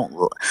people don't.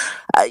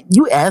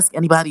 You ask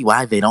anybody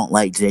why they don't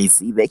like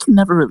Jay-Z, they can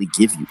never really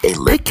give you a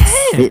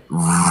legit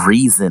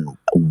reason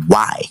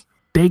why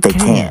they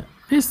can't.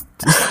 It's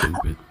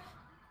stupid.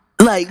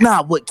 Like,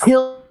 what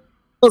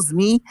kills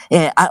me,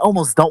 and I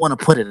almost don't want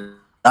to put it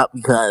up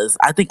because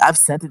I think I've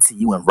sent it to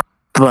you and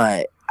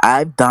but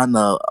I've done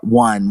the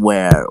one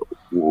where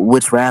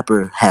which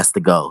rapper has to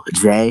go,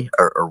 Jay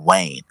or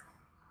Wayne?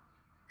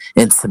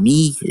 And to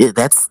me,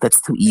 that's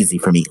too easy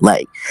for me.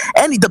 Like,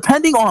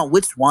 depending on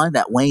which one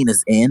that Wayne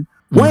is in,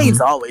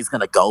 Wayne's always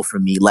gonna go for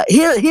me. Like,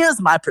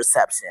 here's my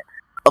perception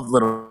of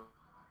Little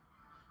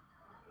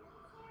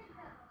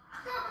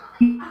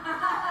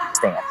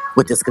Stand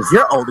with this, because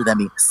you're older than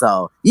me,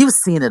 so you've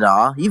seen it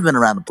all. You've been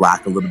around the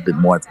block a little bit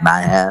more than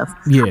I have.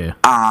 Yeah.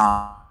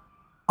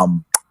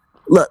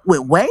 Look,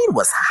 when Wayne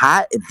was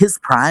hot in his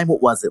prime,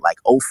 what was it, like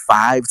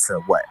 05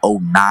 to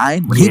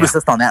 09? When he was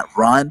just on that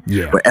run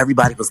where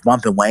everybody was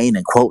bumping Wayne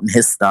and quoting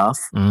his stuff.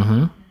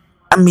 I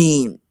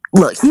mean,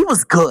 look, he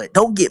was good.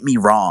 Don't get me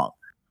wrong.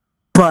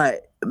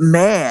 But,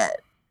 man,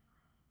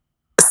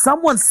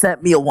 someone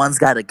sent me a One's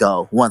Gotta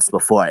Go once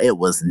before. It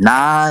was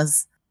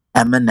Nas,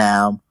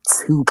 Eminem,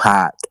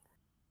 Tupac,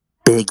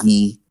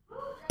 Biggie,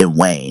 and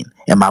Wayne.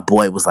 And my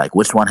boy was like,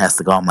 which one has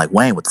to go? I'm like,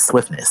 Wayne with the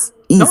swiftness.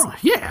 Easy. Oh,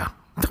 yeah.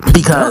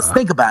 Because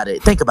think about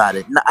it.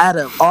 Out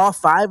of all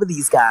 5 of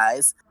these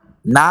guys,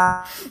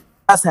 Nas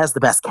has the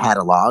best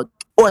catalog.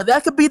 Or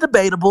that could be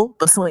debatable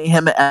between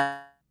him and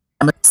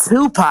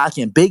Tupac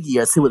and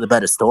Biggie are 2 of the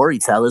better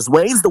storytellers.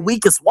 Wayne's the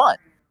weakest one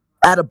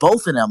out of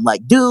both of them.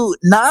 Like, dude,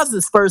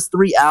 Nas's first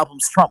 3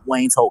 albums trump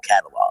Wayne's whole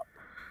catalog,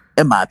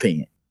 in my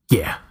opinion.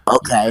 Yeah.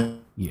 Okay.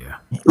 Yeah.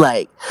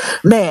 Like,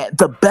 man,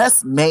 the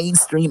best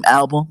mainstream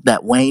album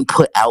that Wayne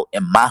put out,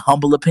 in my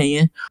humble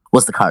opinion,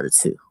 was the Carter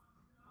 2.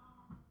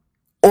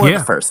 Or the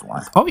first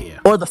one. Oh, yeah.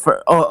 Or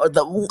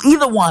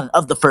either one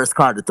of the first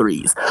Carter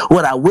 3s.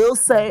 What I will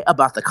say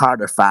about the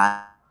Carter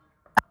 5,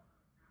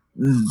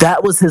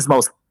 that was his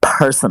most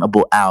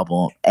personable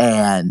album,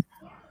 and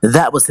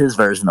that was his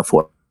version of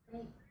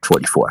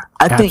 444.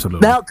 I think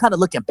Absolutely. now, kind of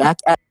looking back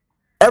at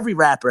every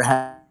rapper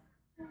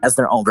has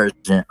their own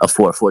version of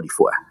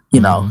 444.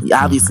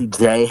 Obviously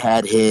Jay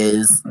had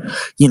his,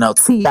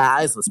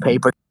 T.I.'s was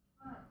Paper,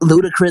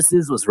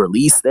 Ludacris's was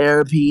Release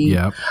Therapy.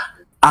 Yep.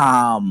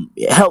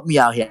 Help me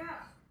out here.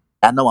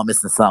 I know I'm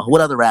missing some.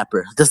 What other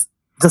rapper? Just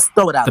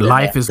throw it out there.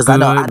 Life is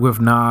Good with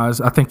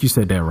Nas. I think you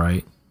said that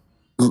right.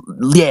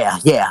 Yeah.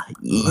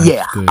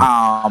 Good.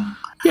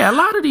 Yeah, a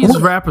lot of these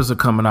rappers are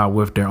coming out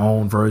with their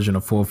own version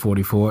of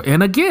 444.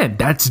 And again,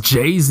 that's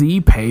Jay-Z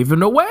paving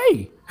the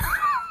way.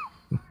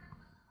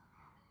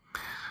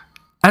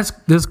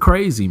 That's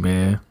crazy,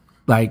 man.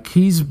 Like,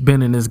 he's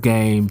been in this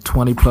game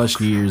 20 plus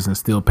years and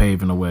still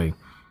paving the way.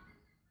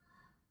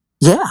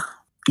 Yeah.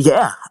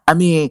 I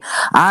mean,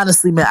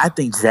 honestly, man, I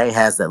think Jay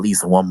has at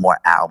least one more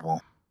album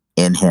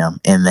in him.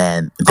 And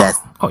then that's...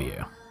 Oh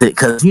yeah.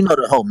 Because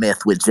the whole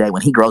myth with Jay,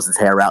 when he grows his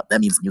hair out,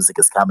 that means music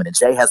is coming. And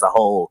Jay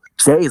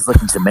is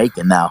looking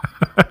Jamaican now.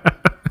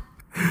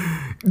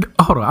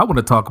 Hold on, I want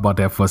to talk about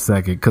that for a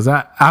second, because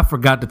I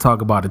forgot to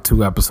talk about it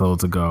 2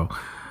 episodes ago.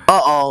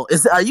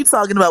 Are you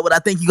talking about what I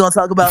think you're going to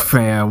talk about?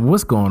 Fam,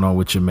 what's going on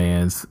with your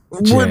mans?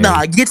 Jay? Well,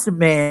 nah, get your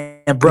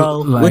man,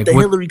 bro, with the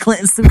Hillary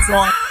Clinton suits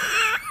on.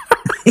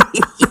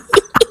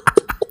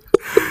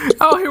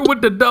 Out here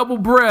with the double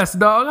breast,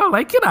 dog. I'm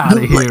like, get out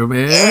of here,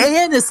 man.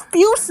 And it's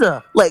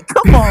fuchsia. Like,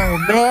 come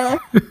on, man.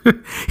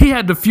 He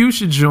had the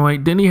fuchsia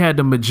joint, then he had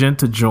the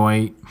magenta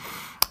joint.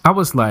 I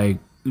was like,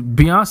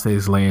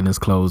 Beyonce's laying his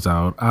clothes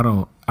out. I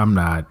don't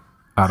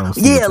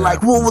see. Yeah,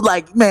 like,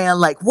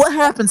 what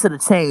happened to the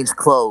change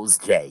clothes,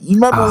 Jay? You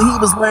remember when he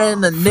was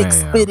wearing the Nick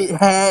Spitted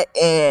hat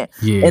and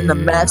the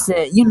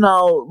matching,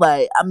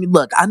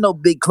 look, I know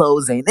big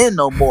clothes ain't in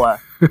no more,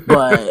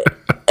 but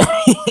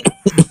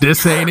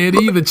this ain't it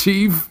either,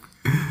 Chief.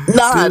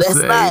 Nah, that's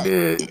not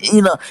it.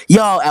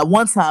 Y'all, at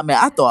one time, man,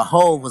 I thought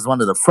Hov was one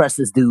of the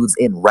freshest dudes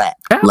in rap.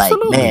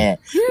 Absolutely. Like, man,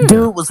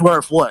 dude was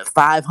worth what,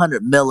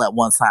 500 mil at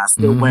one time,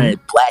 still wearing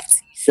black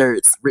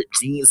t-shirts, ripped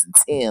jeans, and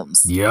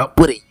Timbs. Yep.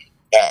 What it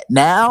at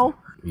now?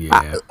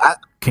 Yeah, I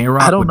can't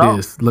rock with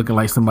this. Looking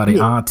like somebody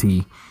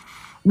auntie.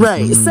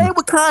 Right. Same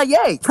with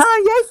Kanye.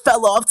 Kanye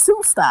fell off too,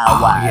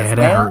 style-wise. Yeah,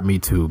 that hurt me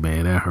too,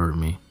 man. That hurt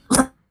me.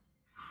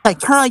 Like,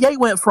 Kanye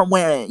went from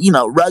wearing,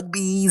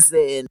 rugbies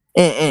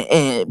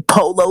and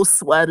polo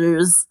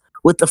sweaters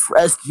with the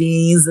fresh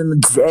jeans and the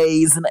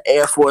J's and the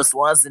Air Force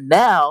Ones, and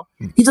now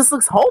he just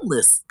looks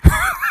homeless.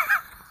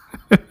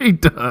 He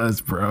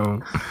does, bro.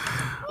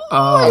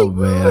 Oh,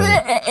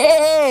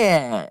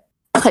 man.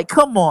 Like,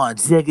 come on,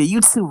 Jigga,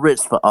 you too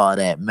rich for all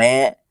that,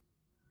 man.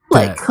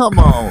 Like, come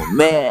on,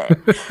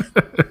 man.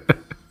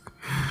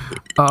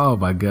 Oh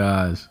my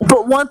gosh.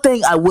 But one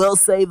thing I will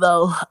say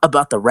though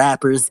about the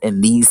rappers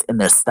and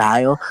their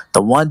style,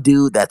 the one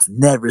dude that's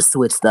never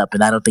switched up,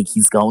 and I don't think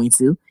he's going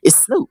to, is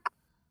Snoop.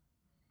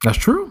 That's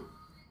true.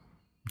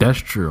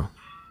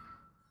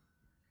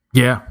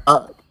 Yeah.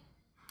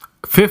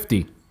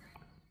 50.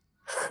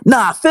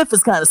 Nah, Fifth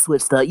is kind of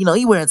switched up.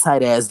 He wearing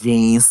tight ass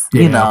jeans.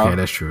 Yeah, okay,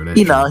 that's true.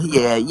 He got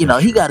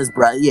his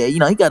breast. Yeah,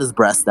 he got his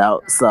breast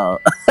out. So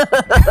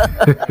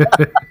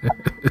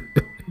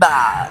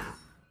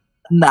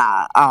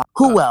Nah.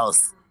 Who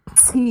else?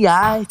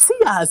 T.I.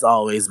 T.I.'s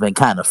always been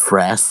kind of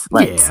fresh.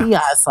 Like,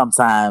 T.I.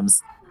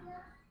 sometimes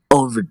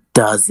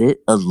overdoes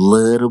it a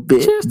little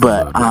bit,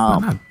 but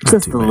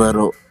just a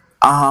little.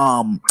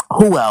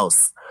 Who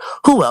else?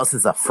 Who else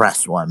is a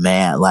fresh one,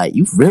 man? Like,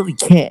 you really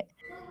can't.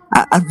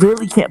 I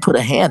really can't put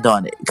a hand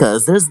on it,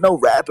 because there's no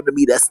rapper to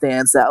me that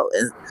stands out.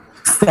 And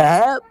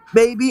Fab,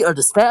 maybe, or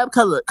does Fab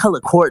color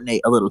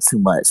coordinate a little too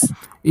much?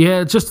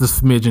 Yeah, just a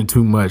smidgen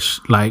too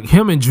much. Like,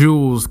 him and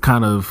Jules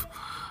kind of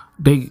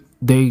they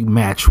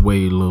match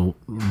way a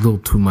little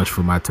too much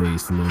for my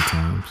taste a little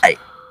times. Hey.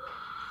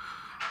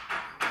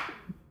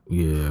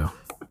 Yeah.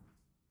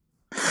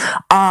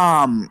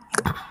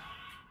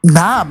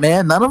 Nah,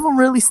 man, none of them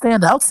really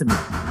stand out to me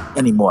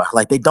anymore.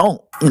 Like, they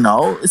don't,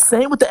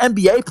 Same with the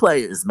NBA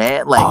players,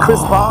 man. Like,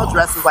 Chris Paul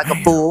dresses like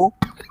a fool.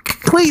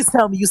 Please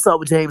tell me you saw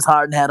what James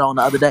Harden had on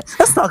the other day.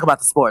 Let's talk about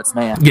the sports,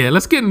 man. Yeah,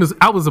 let's get in this.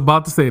 I was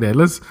about to say that.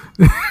 Let's.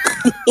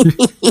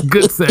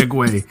 Good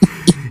segue.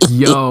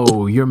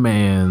 Yo, your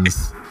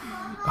man's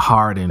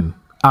Harden.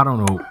 I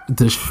don't know,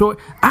 the short.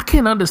 I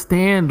can't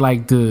understand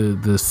like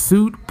the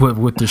suit, but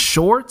with the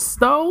shorts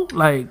though,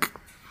 like.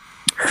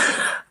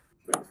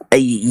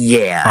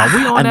 Yeah. Are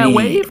we on that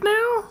wave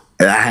now?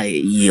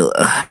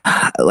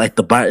 Like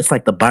the Bart. It's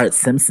like the Bart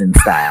Simpson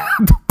style.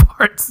 The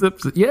Bart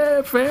Simpson.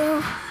 Yeah,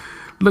 fam.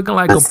 Looking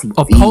like a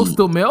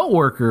postal mail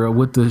worker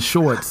with the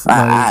shorts.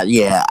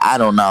 Yeah, I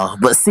don't know.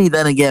 But see,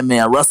 then again,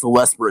 man, Russell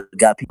Westbrook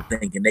got people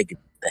thinking they can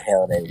do the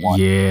hell they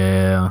want.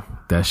 Yeah,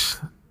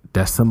 that's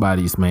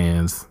somebody's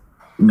man's.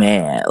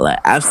 Man, like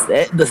I've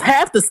said,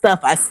 half the stuff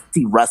I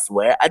see Russ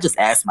wear, I just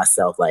ask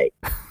myself, like,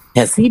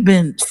 has he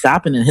been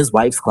shopping in his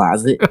wife's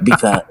closet?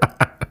 Because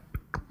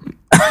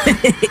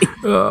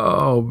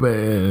oh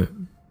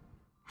man,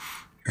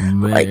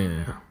 like,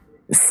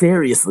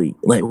 seriously,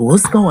 like,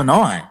 what's going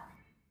on?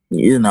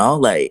 You know,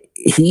 like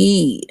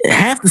he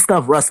half the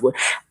stuff Russ wear,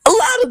 a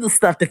lot of the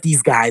stuff that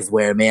these guys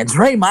wear, man.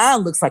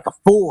 Draymond looks like a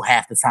fool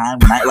half the time.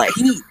 When I like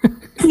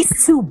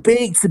he's too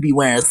big to be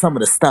wearing some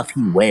of the stuff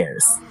he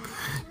wears.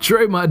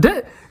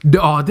 Draymond,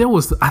 there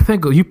was, I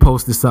think you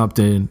posted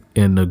something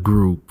in the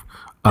group.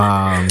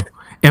 And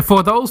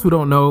for those who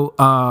don't know,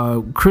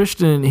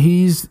 Christian,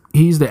 he's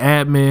the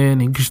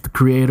admin. He's the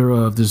creator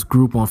of this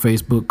group on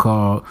Facebook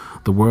called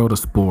The World of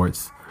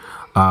Sports.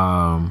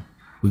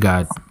 We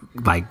got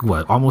like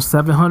almost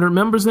 700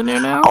 members in there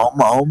now.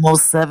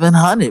 Almost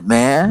 700,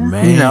 man.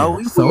 You know,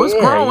 it's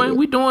growing.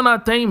 We doing our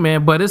thing,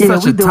 man. But it's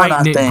such a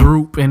tight knit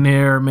group in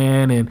there,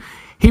 man. And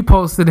he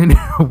posted in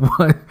there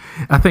one,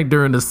 I think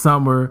during the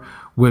summer,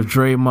 with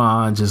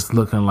Draymond just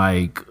looking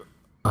like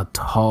a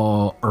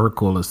tall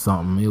Urkel or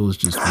something. It was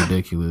just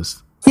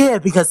ridiculous. Yeah,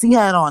 because he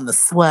had on the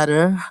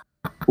sweater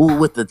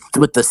with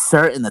the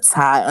shirt and the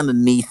tie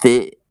underneath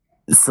it.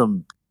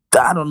 Some,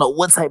 I don't know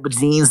what type of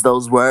jeans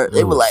those were.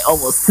 They were like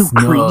almost too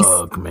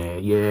creased,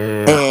 man.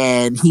 Yeah.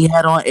 And he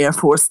had on Air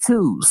Force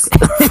 2s.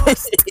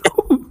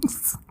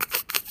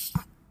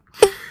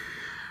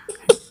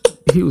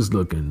 He was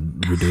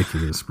looking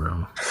ridiculous,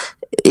 bro.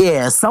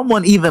 Yeah,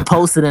 someone even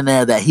posted in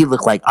there that he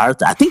looked like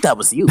Arthur. I think that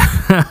was you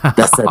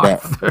that said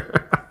that.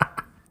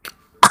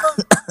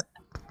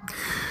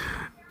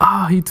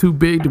 He too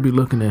big to be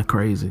looking that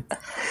crazy.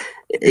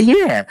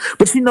 Yeah,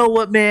 but you know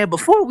what, man?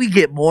 Before we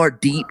get more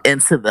deep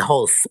into the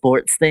whole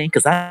sports thing,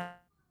 because I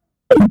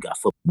know you got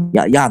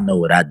football. Y'all know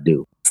what I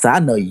do, so I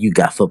know you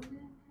got football.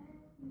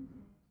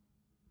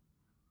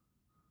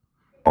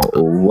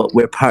 What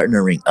we're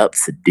partnering up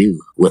to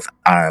do with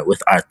our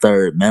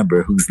third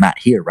member who's not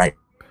here, right?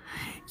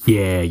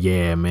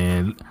 Yeah,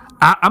 man.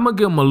 I'm gonna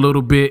give him a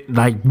little bit,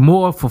 like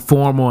more for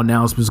formal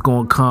announcements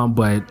gonna come,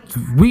 but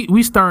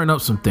we stirring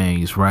up some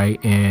things, right?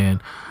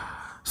 And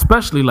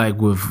especially like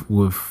with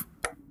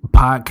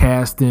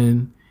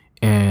podcasting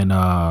and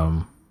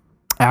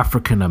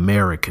African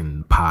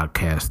American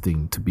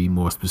podcasting, to be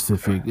more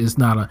specific. It's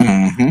not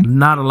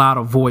a lot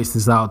of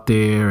voices out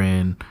there,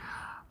 and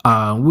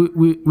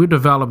we're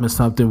developing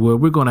something where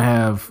we're gonna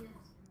have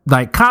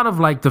like kind of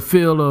like the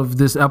feel of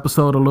this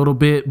episode a little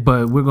bit,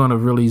 but we're gonna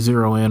really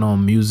zero in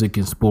on music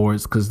and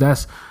sports, because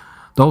that's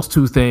those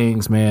two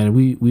things, man.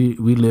 We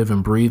live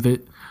and breathe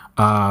it.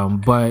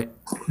 But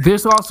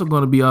there's also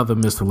going to be other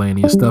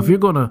miscellaneous stuff. You're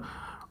going to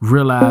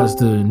realize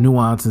the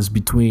nuances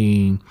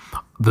between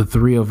the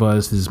three of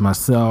us is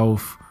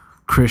myself,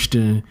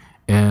 Christian,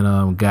 and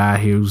a guy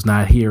here who's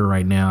not here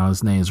right now.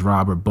 His name's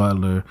Robert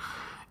Butler.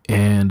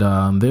 And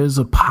there's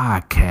a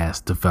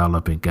podcast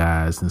developing,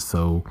 guys. And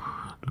so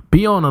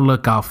be on the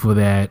lookout for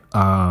that,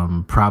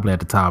 probably at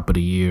the top of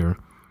the year.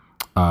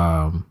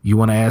 You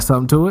want to add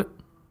something to it?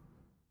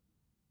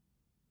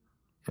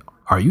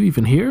 Are you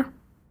even here?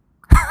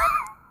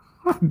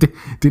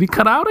 Did he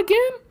cut out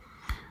again?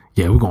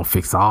 Yeah, we're going to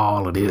fix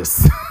all of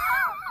this.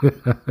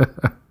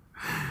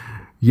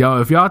 Yo,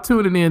 if y'all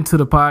tuning in to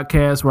the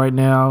podcast right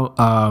now,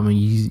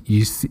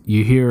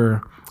 you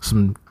hear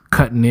some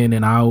cutting in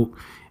and out.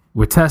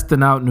 We're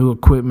testing out new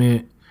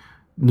equipment,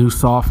 new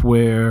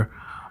software,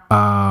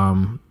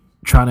 trying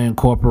to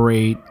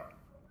incorporate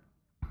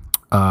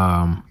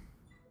having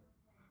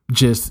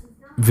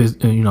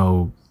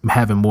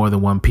more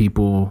than one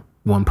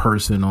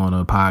person on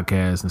a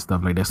podcast and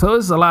stuff like that. So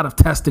there's a lot of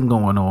testing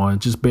going on.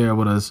 Just bear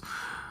with us.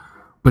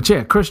 But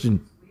yeah,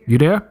 Christian, you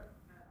there?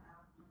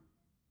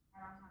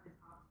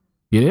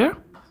 You there?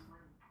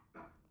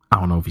 I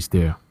don't know if he's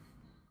there.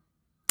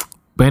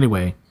 But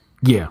anyway,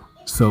 yeah.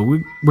 So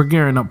we're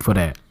gearing up for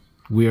that.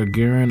 We are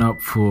gearing up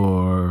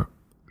for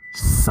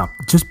something.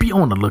 Just be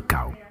on the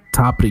lookout.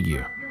 Top of the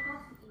year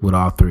with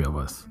all three of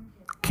us.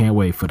 Can't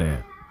wait for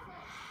that.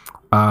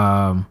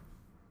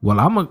 Well,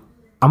 I'm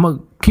gonna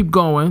keep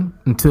going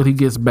until he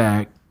gets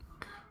back.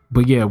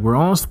 But yeah, we're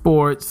on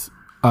sports.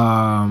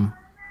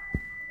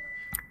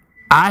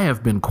 I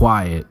have been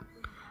quiet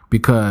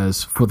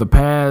because for the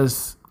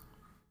past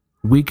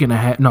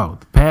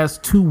the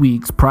past 2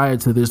 weeks prior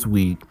to this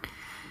week,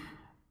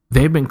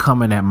 they've been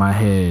coming at my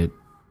head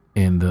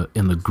in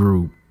the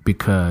group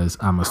because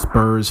I'm a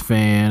Spurs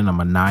fan, I'm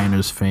a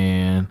Niners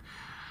fan,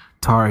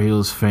 Tar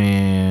Heels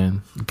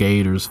fan,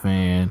 Gators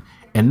fan,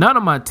 and none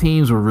of my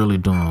teams were really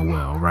doing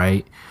well,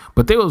 right?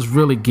 But they was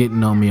really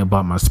getting on me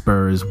about my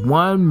Spurs.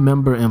 One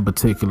member in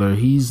particular,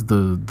 he's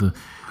the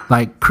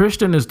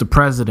Christian is the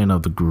president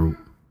of the group.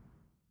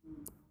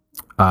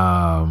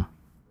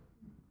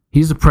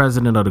 He's the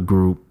president of the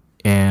group,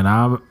 and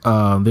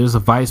there's a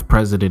vice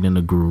president in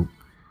the group.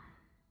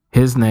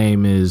 His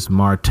name is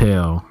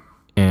Martell,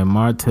 and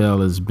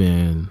Martell has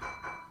been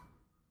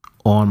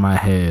on my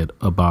head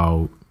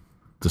about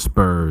the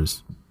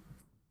Spurs.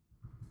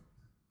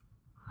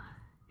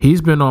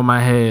 He's been on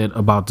my head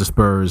about the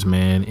Spurs,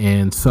 man.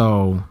 And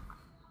so,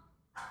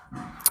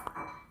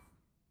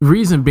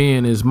 reason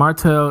being is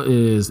Martell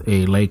is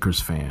a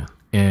Lakers fan.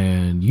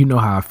 And you know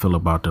how I feel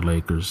about the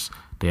Lakers.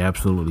 They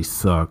absolutely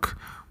suck.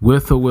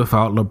 With or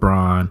without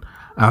LeBron.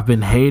 I've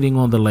been hating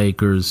on the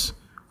Lakers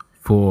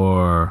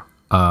for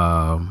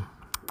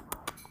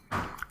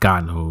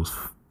God knows,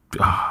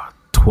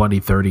 20,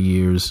 30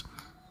 years.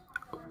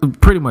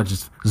 Pretty much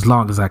as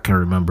long as I can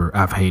remember,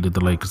 I've hated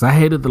the Lakers. I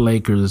hated the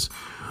Lakers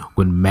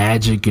when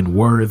Magic and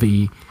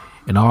Worthy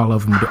and all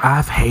of them.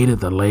 I've hated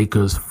the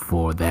Lakers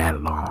for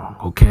that long,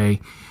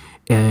 okay?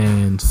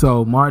 And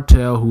so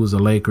Martell, who was a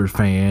Lakers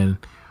fan,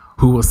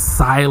 who was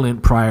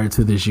silent prior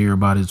to this year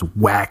about his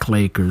whack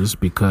Lakers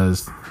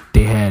because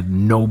they had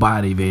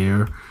nobody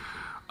there.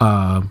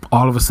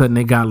 All of a sudden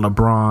they got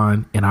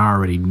LeBron, and I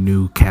already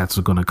knew cats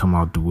were going to come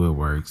out the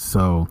woodwork.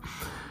 So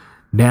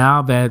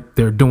now that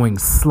they're doing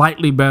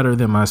slightly better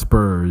than my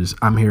Spurs,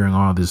 I'm hearing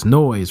all this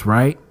noise,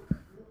 right?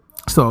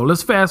 So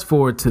let's fast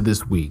forward to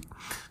this week.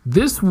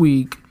 This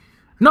week,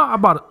 no,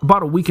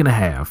 about a week and a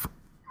half.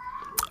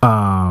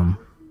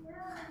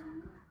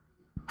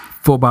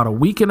 For about a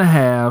week and a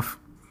half,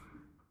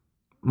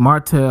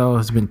 Martell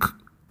has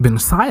been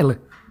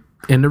silent.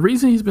 And the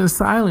reason he's been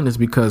silent is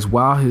because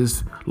while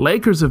his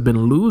Lakers have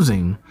been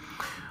losing,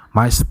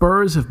 my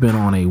Spurs have been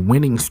on a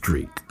winning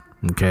streak,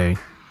 okay?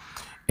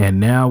 And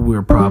now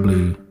we're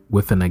probably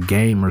within a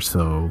game or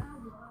so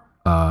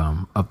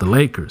of the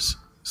Lakers.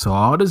 So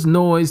all this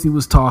noise he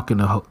was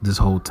talking this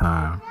whole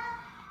time,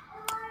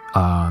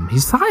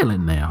 he's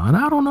silent now, and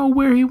I don't know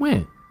where he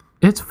went.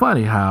 It's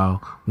funny how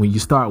when you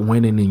start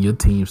winning and your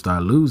team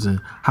start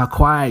losing, how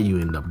quiet you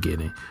end up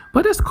getting.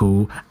 But it's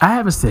cool. I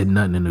haven't said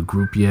nothing in the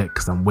group yet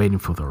because I'm waiting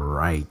for the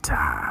right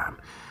time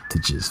to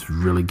just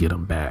really get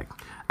them back.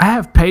 I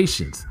have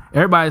patience.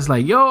 Everybody's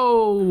like,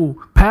 yo,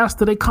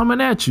 pastor, they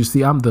coming at you.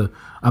 See, I'm the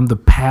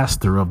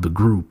pastor of the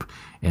group,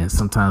 and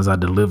sometimes I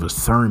deliver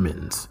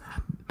sermons,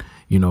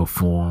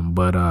 for them.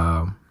 But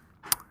I'm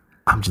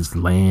just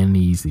laying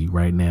easy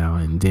right now.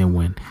 And then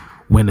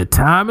when the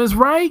time is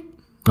right,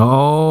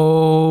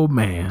 oh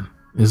man,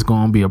 it's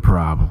gonna be a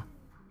problem.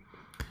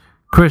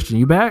 Christian,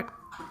 you back?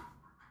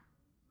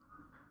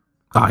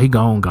 Oh, he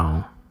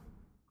gone.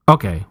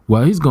 Okay,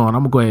 well, he's gone.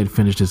 I'm gonna go ahead and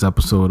finish this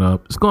episode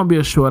up. It's gonna be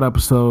a short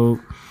episode,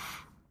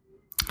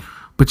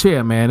 but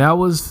yeah, man, that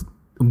was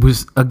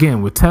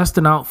again, we're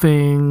testing out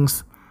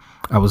things.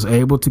 I was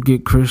able to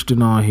get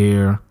Christian on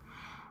here.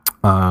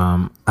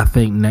 I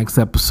think next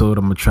episode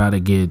I'm gonna try to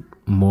get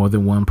more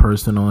than one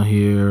person on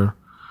here.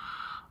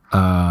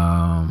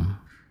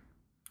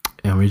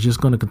 And we're just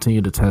going to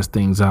continue to test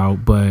things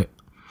out. But,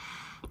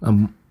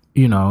 I'm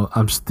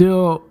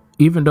still,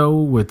 even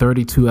though we're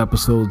 32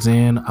 episodes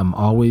in, I'm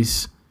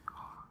always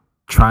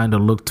trying to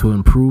look to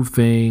improve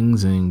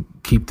things and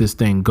keep this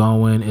thing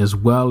going, as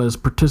well as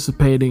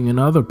participating in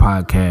other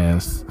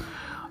podcasts.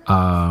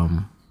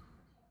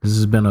 This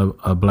has been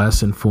a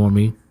blessing for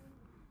me.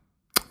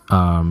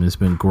 It's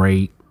been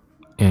great.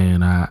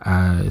 And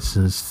I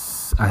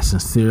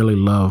sincerely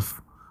love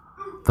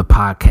the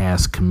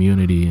podcast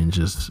community and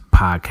just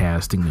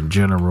podcasting in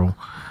general.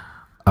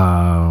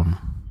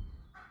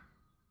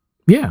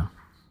 Yeah.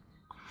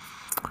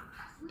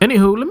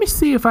 Anywho, let me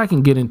see if I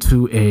can get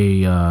into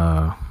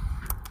an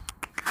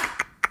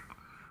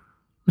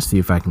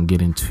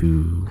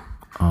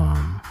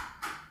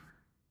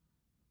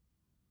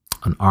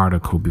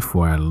article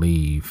before I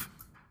leave.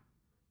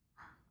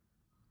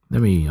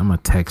 I'm gonna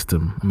text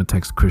him. I'm gonna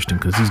text Christian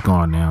because he's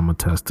gone now. I'm gonna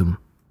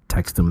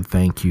text him.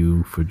 Thank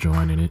you for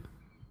joining it.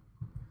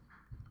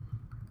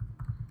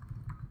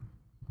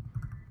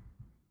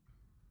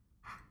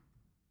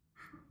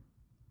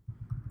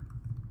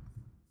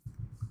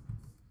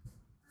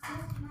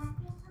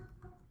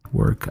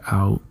 Work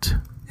out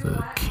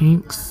the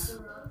kinks,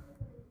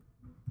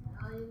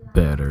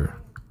 better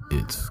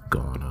it's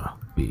gonna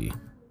be.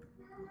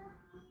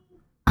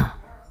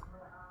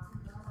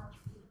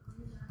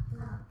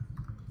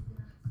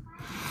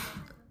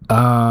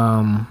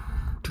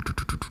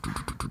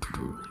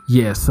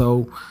 Yeah,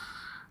 so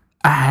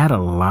I had a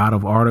lot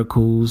of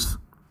articles,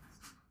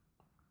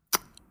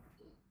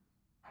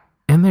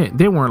 and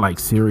they weren't like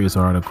serious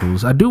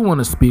articles. I do want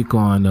to speak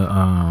on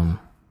the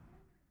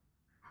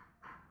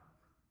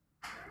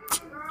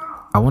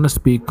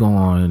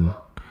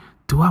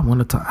do I want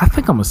to talk? I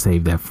think I'm going to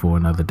save that for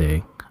another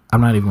day. I'm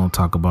not even going to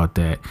talk about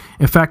that.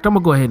 In fact, I'm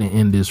going to go ahead and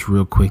end this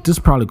real quick. This is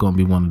probably going to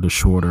be one of the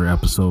shorter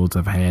episodes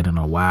I've had in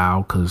a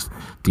while because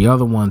the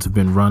other ones have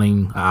been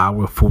running an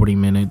hour, 40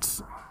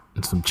 minutes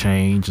and some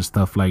change and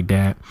stuff like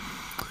that.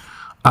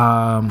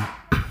 I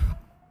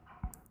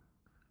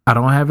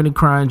don't have any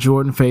crying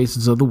Jordan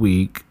faces of the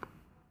week.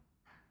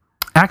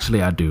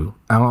 Actually, I do.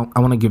 I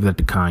want to give that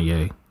to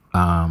Kanye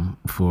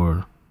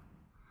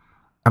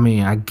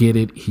I get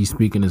it. He's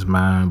speaking his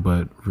mind,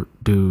 but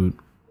dude,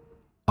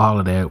 all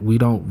of that, we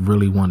don't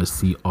really want to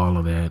see all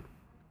of that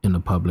in the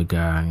public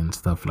eye and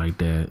stuff like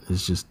that.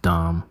 It's just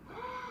dumb.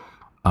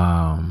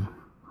 To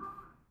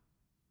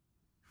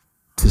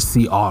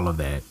see all of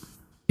that.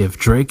 If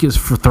Drake is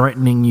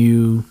threatening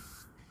you,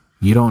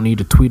 you don't need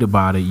to tweet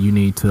about it. You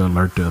need to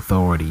alert the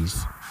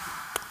authorities.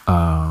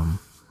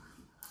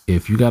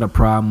 If you got a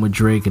problem with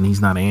Drake and he's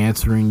not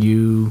answering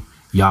you,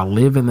 y'all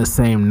live in the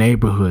same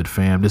neighborhood,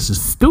 fam. This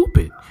is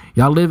stupid.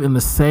 Y'all live in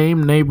the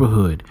same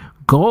neighborhood.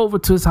 Go over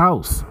to his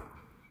house.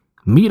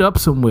 Meet up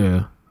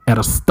somewhere at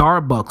a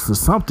Starbucks or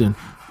something.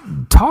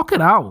 talk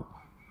it out.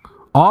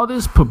 All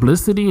this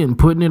publicity and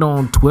putting it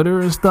on Twitter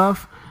and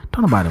stuff,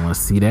 don't nobody want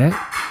to see that.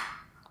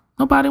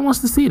 Nobody wants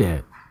to see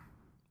that.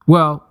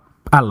 Well,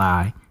 I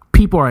lie.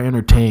 People are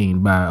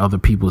entertained by other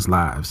people's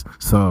lives.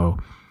 So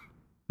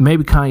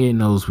maybe Kanye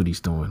knows what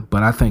he's doing,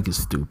 but I think it's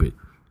stupid.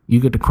 You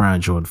get the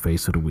Crying Jordan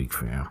face of the week,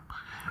 fam.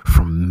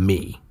 From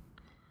me.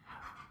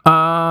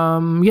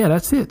 Yeah,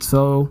 that's it.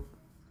 So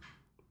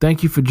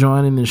thank you for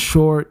joining this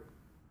short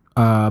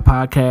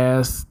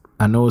podcast.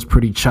 I know it's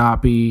pretty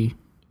choppy.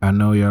 I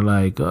know you're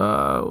like, it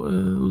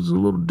was a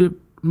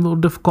little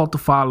difficult to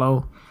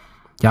follow.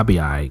 Y'all be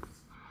all right.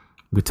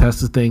 We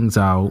tested things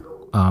out.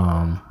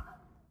 And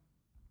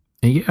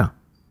yeah,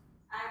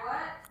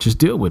 just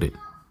deal with it.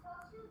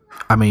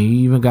 I mean, you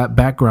even got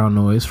background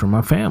noise from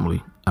my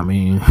family. I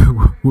mean,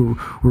 we're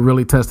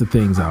really testing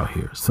things out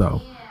here.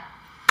 So,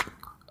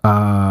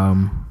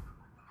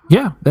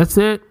 yeah, that's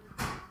it.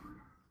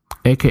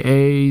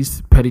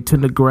 AKA's Petty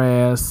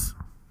Tendergrass.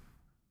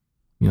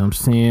 You know what I'm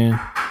saying?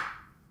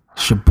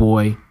 It's your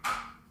boy,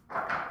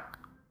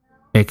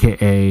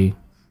 AKA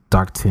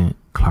Dark Tent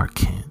Clark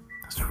Kent.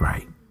 That's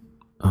right.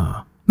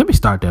 Let me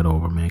start that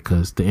over, man,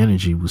 because the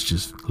energy was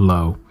just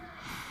low.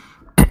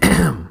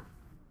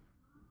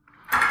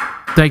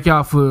 Thank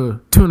y'all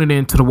for tuning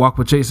in to the Walk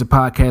with Jason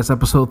podcast,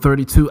 episode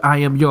 32. I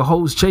am your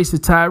host, Jason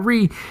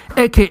Tyree,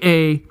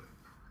 aka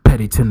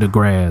Petty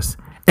Tendergrass,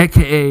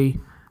 aka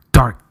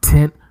Dark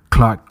Tent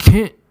Clark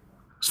Kent.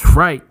 That's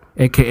right,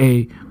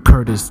 aka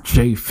Curtis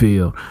J.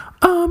 Field.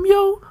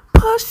 Yo,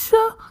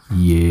 Pusha.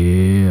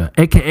 Yeah,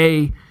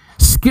 aka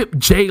Skip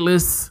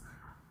J-less,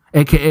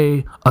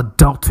 aka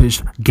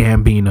Adultish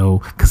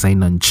Gambino, cause ain't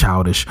nothing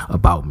childish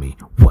about me.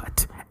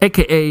 What?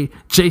 Aka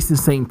Jason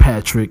St.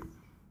 Patrick,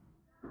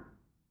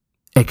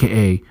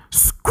 aka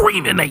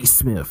Screaming A.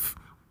 Smith.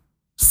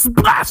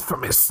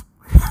 Blasphemous.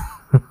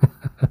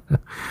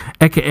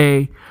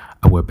 aka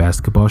I wear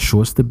basketball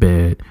shorts to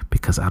bed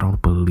because I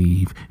don't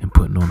believe in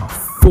putting on a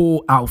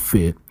full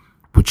outfit,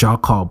 which y'all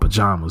call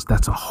pajamas.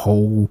 That's a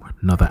whole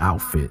nother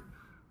outfit.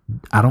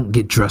 I don't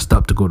get dressed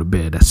up to go to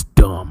bed. That's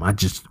dumb. I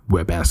just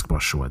wear basketball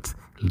shorts.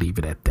 Leave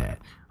it at that.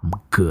 I'm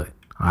good.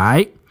 All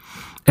right?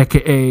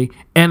 AKA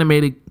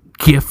Animated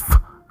GIF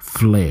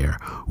Flare.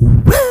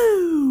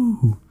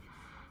 Woo!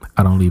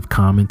 I don't leave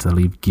comments. I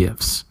leave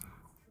GIFs.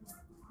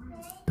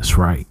 That's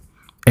right.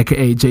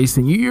 AKA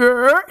Jason.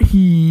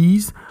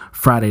 He's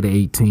Friday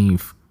the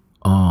 18th.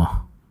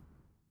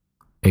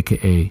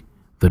 AKA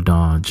The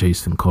Don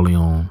Jason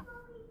Coleon.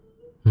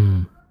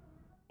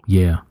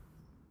 Yeah.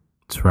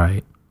 That's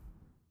right.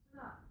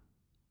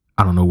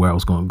 I don't know where I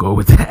was going to go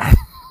with that.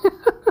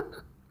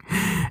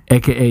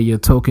 AKA your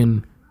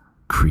token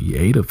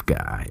creative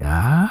guy.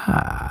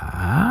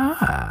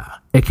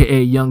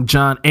 AKA Young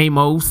John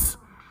Amos.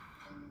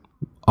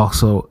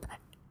 Also,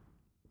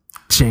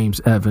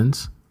 James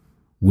Evans.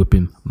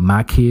 Whipping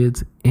my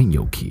kids and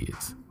your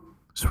kids.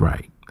 That's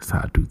right. That's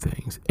how I do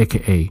things.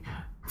 AKA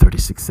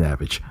 36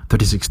 Savage.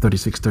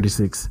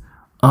 36.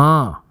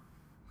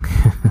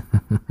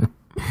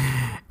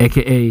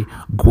 AKA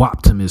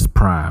Guaptimus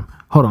Prime.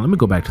 Hold on, let me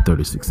go back to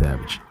 36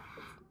 Savage.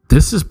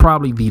 This is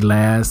probably the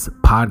last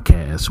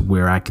podcast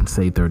where I can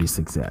say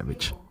 36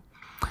 Savage,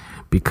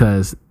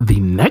 because the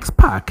next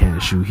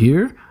podcast you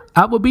hear,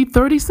 I will be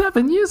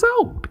 37 years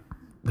old.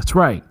 That's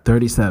right,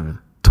 37.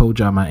 Told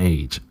y'all my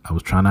age. I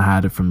was trying to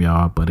hide it from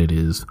y'all, but it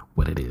is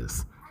what it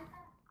is.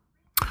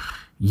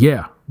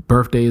 Yeah,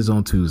 birthday is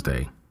on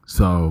Tuesday.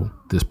 So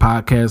this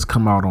podcast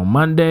come out on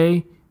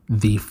Monday.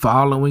 The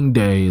following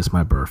day is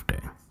my birthday.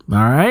 All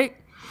right.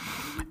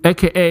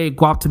 AKA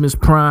Guaptimus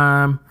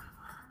Prime.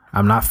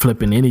 I'm not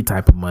flipping any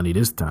type of money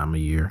this time of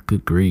year.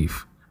 Good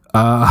grief.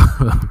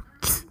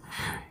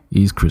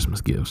 These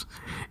Christmas gifts.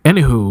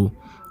 Anywho,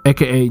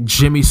 AKA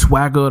Jimmy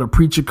Swagger, the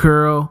Preacher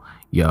Curl.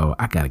 Yo,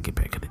 I gotta get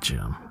back in the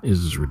gym. This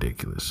is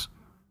ridiculous.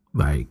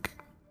 Like,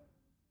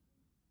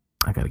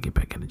 I gotta get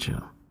back in the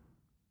gym.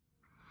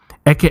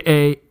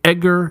 AKA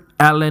Edgar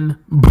Allan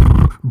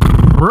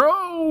Bro.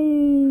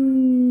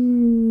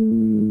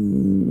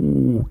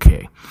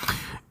 Okay.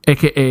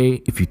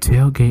 AKA, if you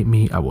tailgate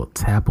me, I will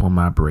tap on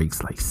my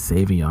brakes like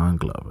Savion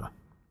Glover.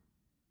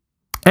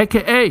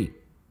 AKA,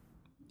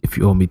 if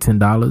you owe me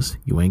 $10,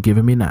 you ain't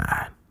giving me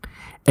 $9.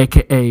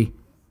 AKA,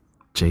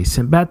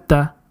 Jason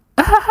Betta.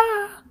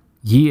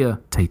 Yeah,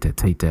 take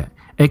that.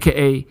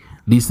 AKA,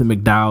 Lisa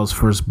McDowell's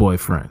first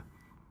boyfriend.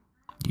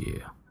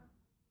 Yeah,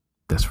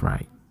 that's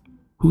right.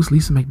 Who's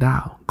Lisa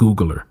McDowell?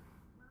 Google her.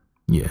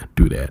 Yeah,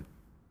 do that.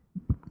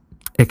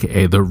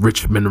 AKA the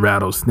Richmond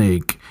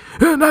Rattlesnake.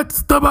 And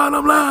that's the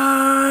bottom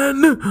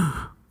line.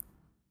 I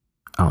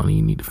don't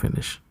even need to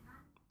finish.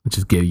 I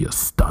just gave you a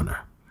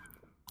stunner.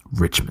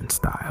 Richmond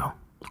style.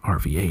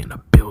 RVA in the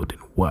building.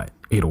 What?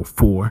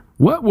 804.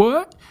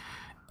 What?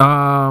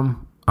 I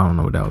don't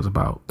know what that was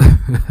about.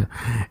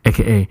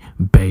 AKA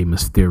Bay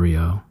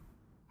Mysterio.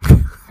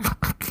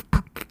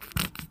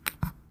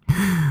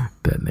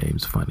 That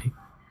name's funny.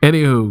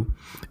 Anywho,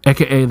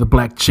 AKA the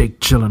Black Jake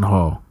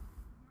Gyllenhaal.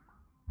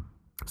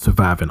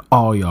 Surviving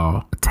all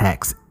y'all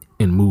attacks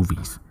in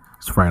movies.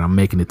 That's right. I'm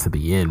making it to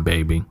the end,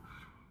 baby.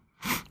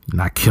 You're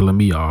not killing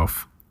me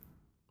off.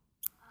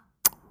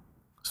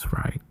 That's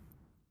right.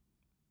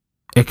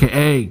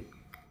 AKA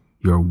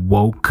your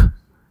woke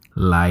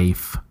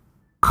life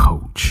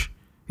coach.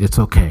 It's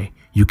okay.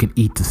 You can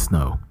eat the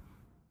snow.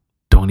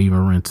 Don't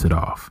even rinse it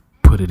off.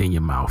 Put it in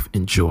your mouth.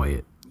 Enjoy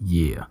it.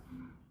 Yeah.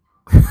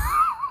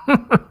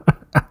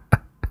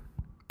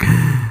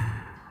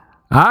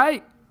 All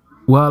right.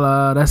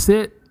 Well, that's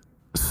it.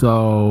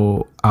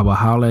 So I will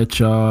holler at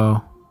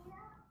y'all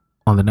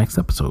on the next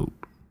episode.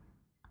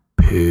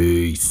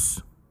 Peace.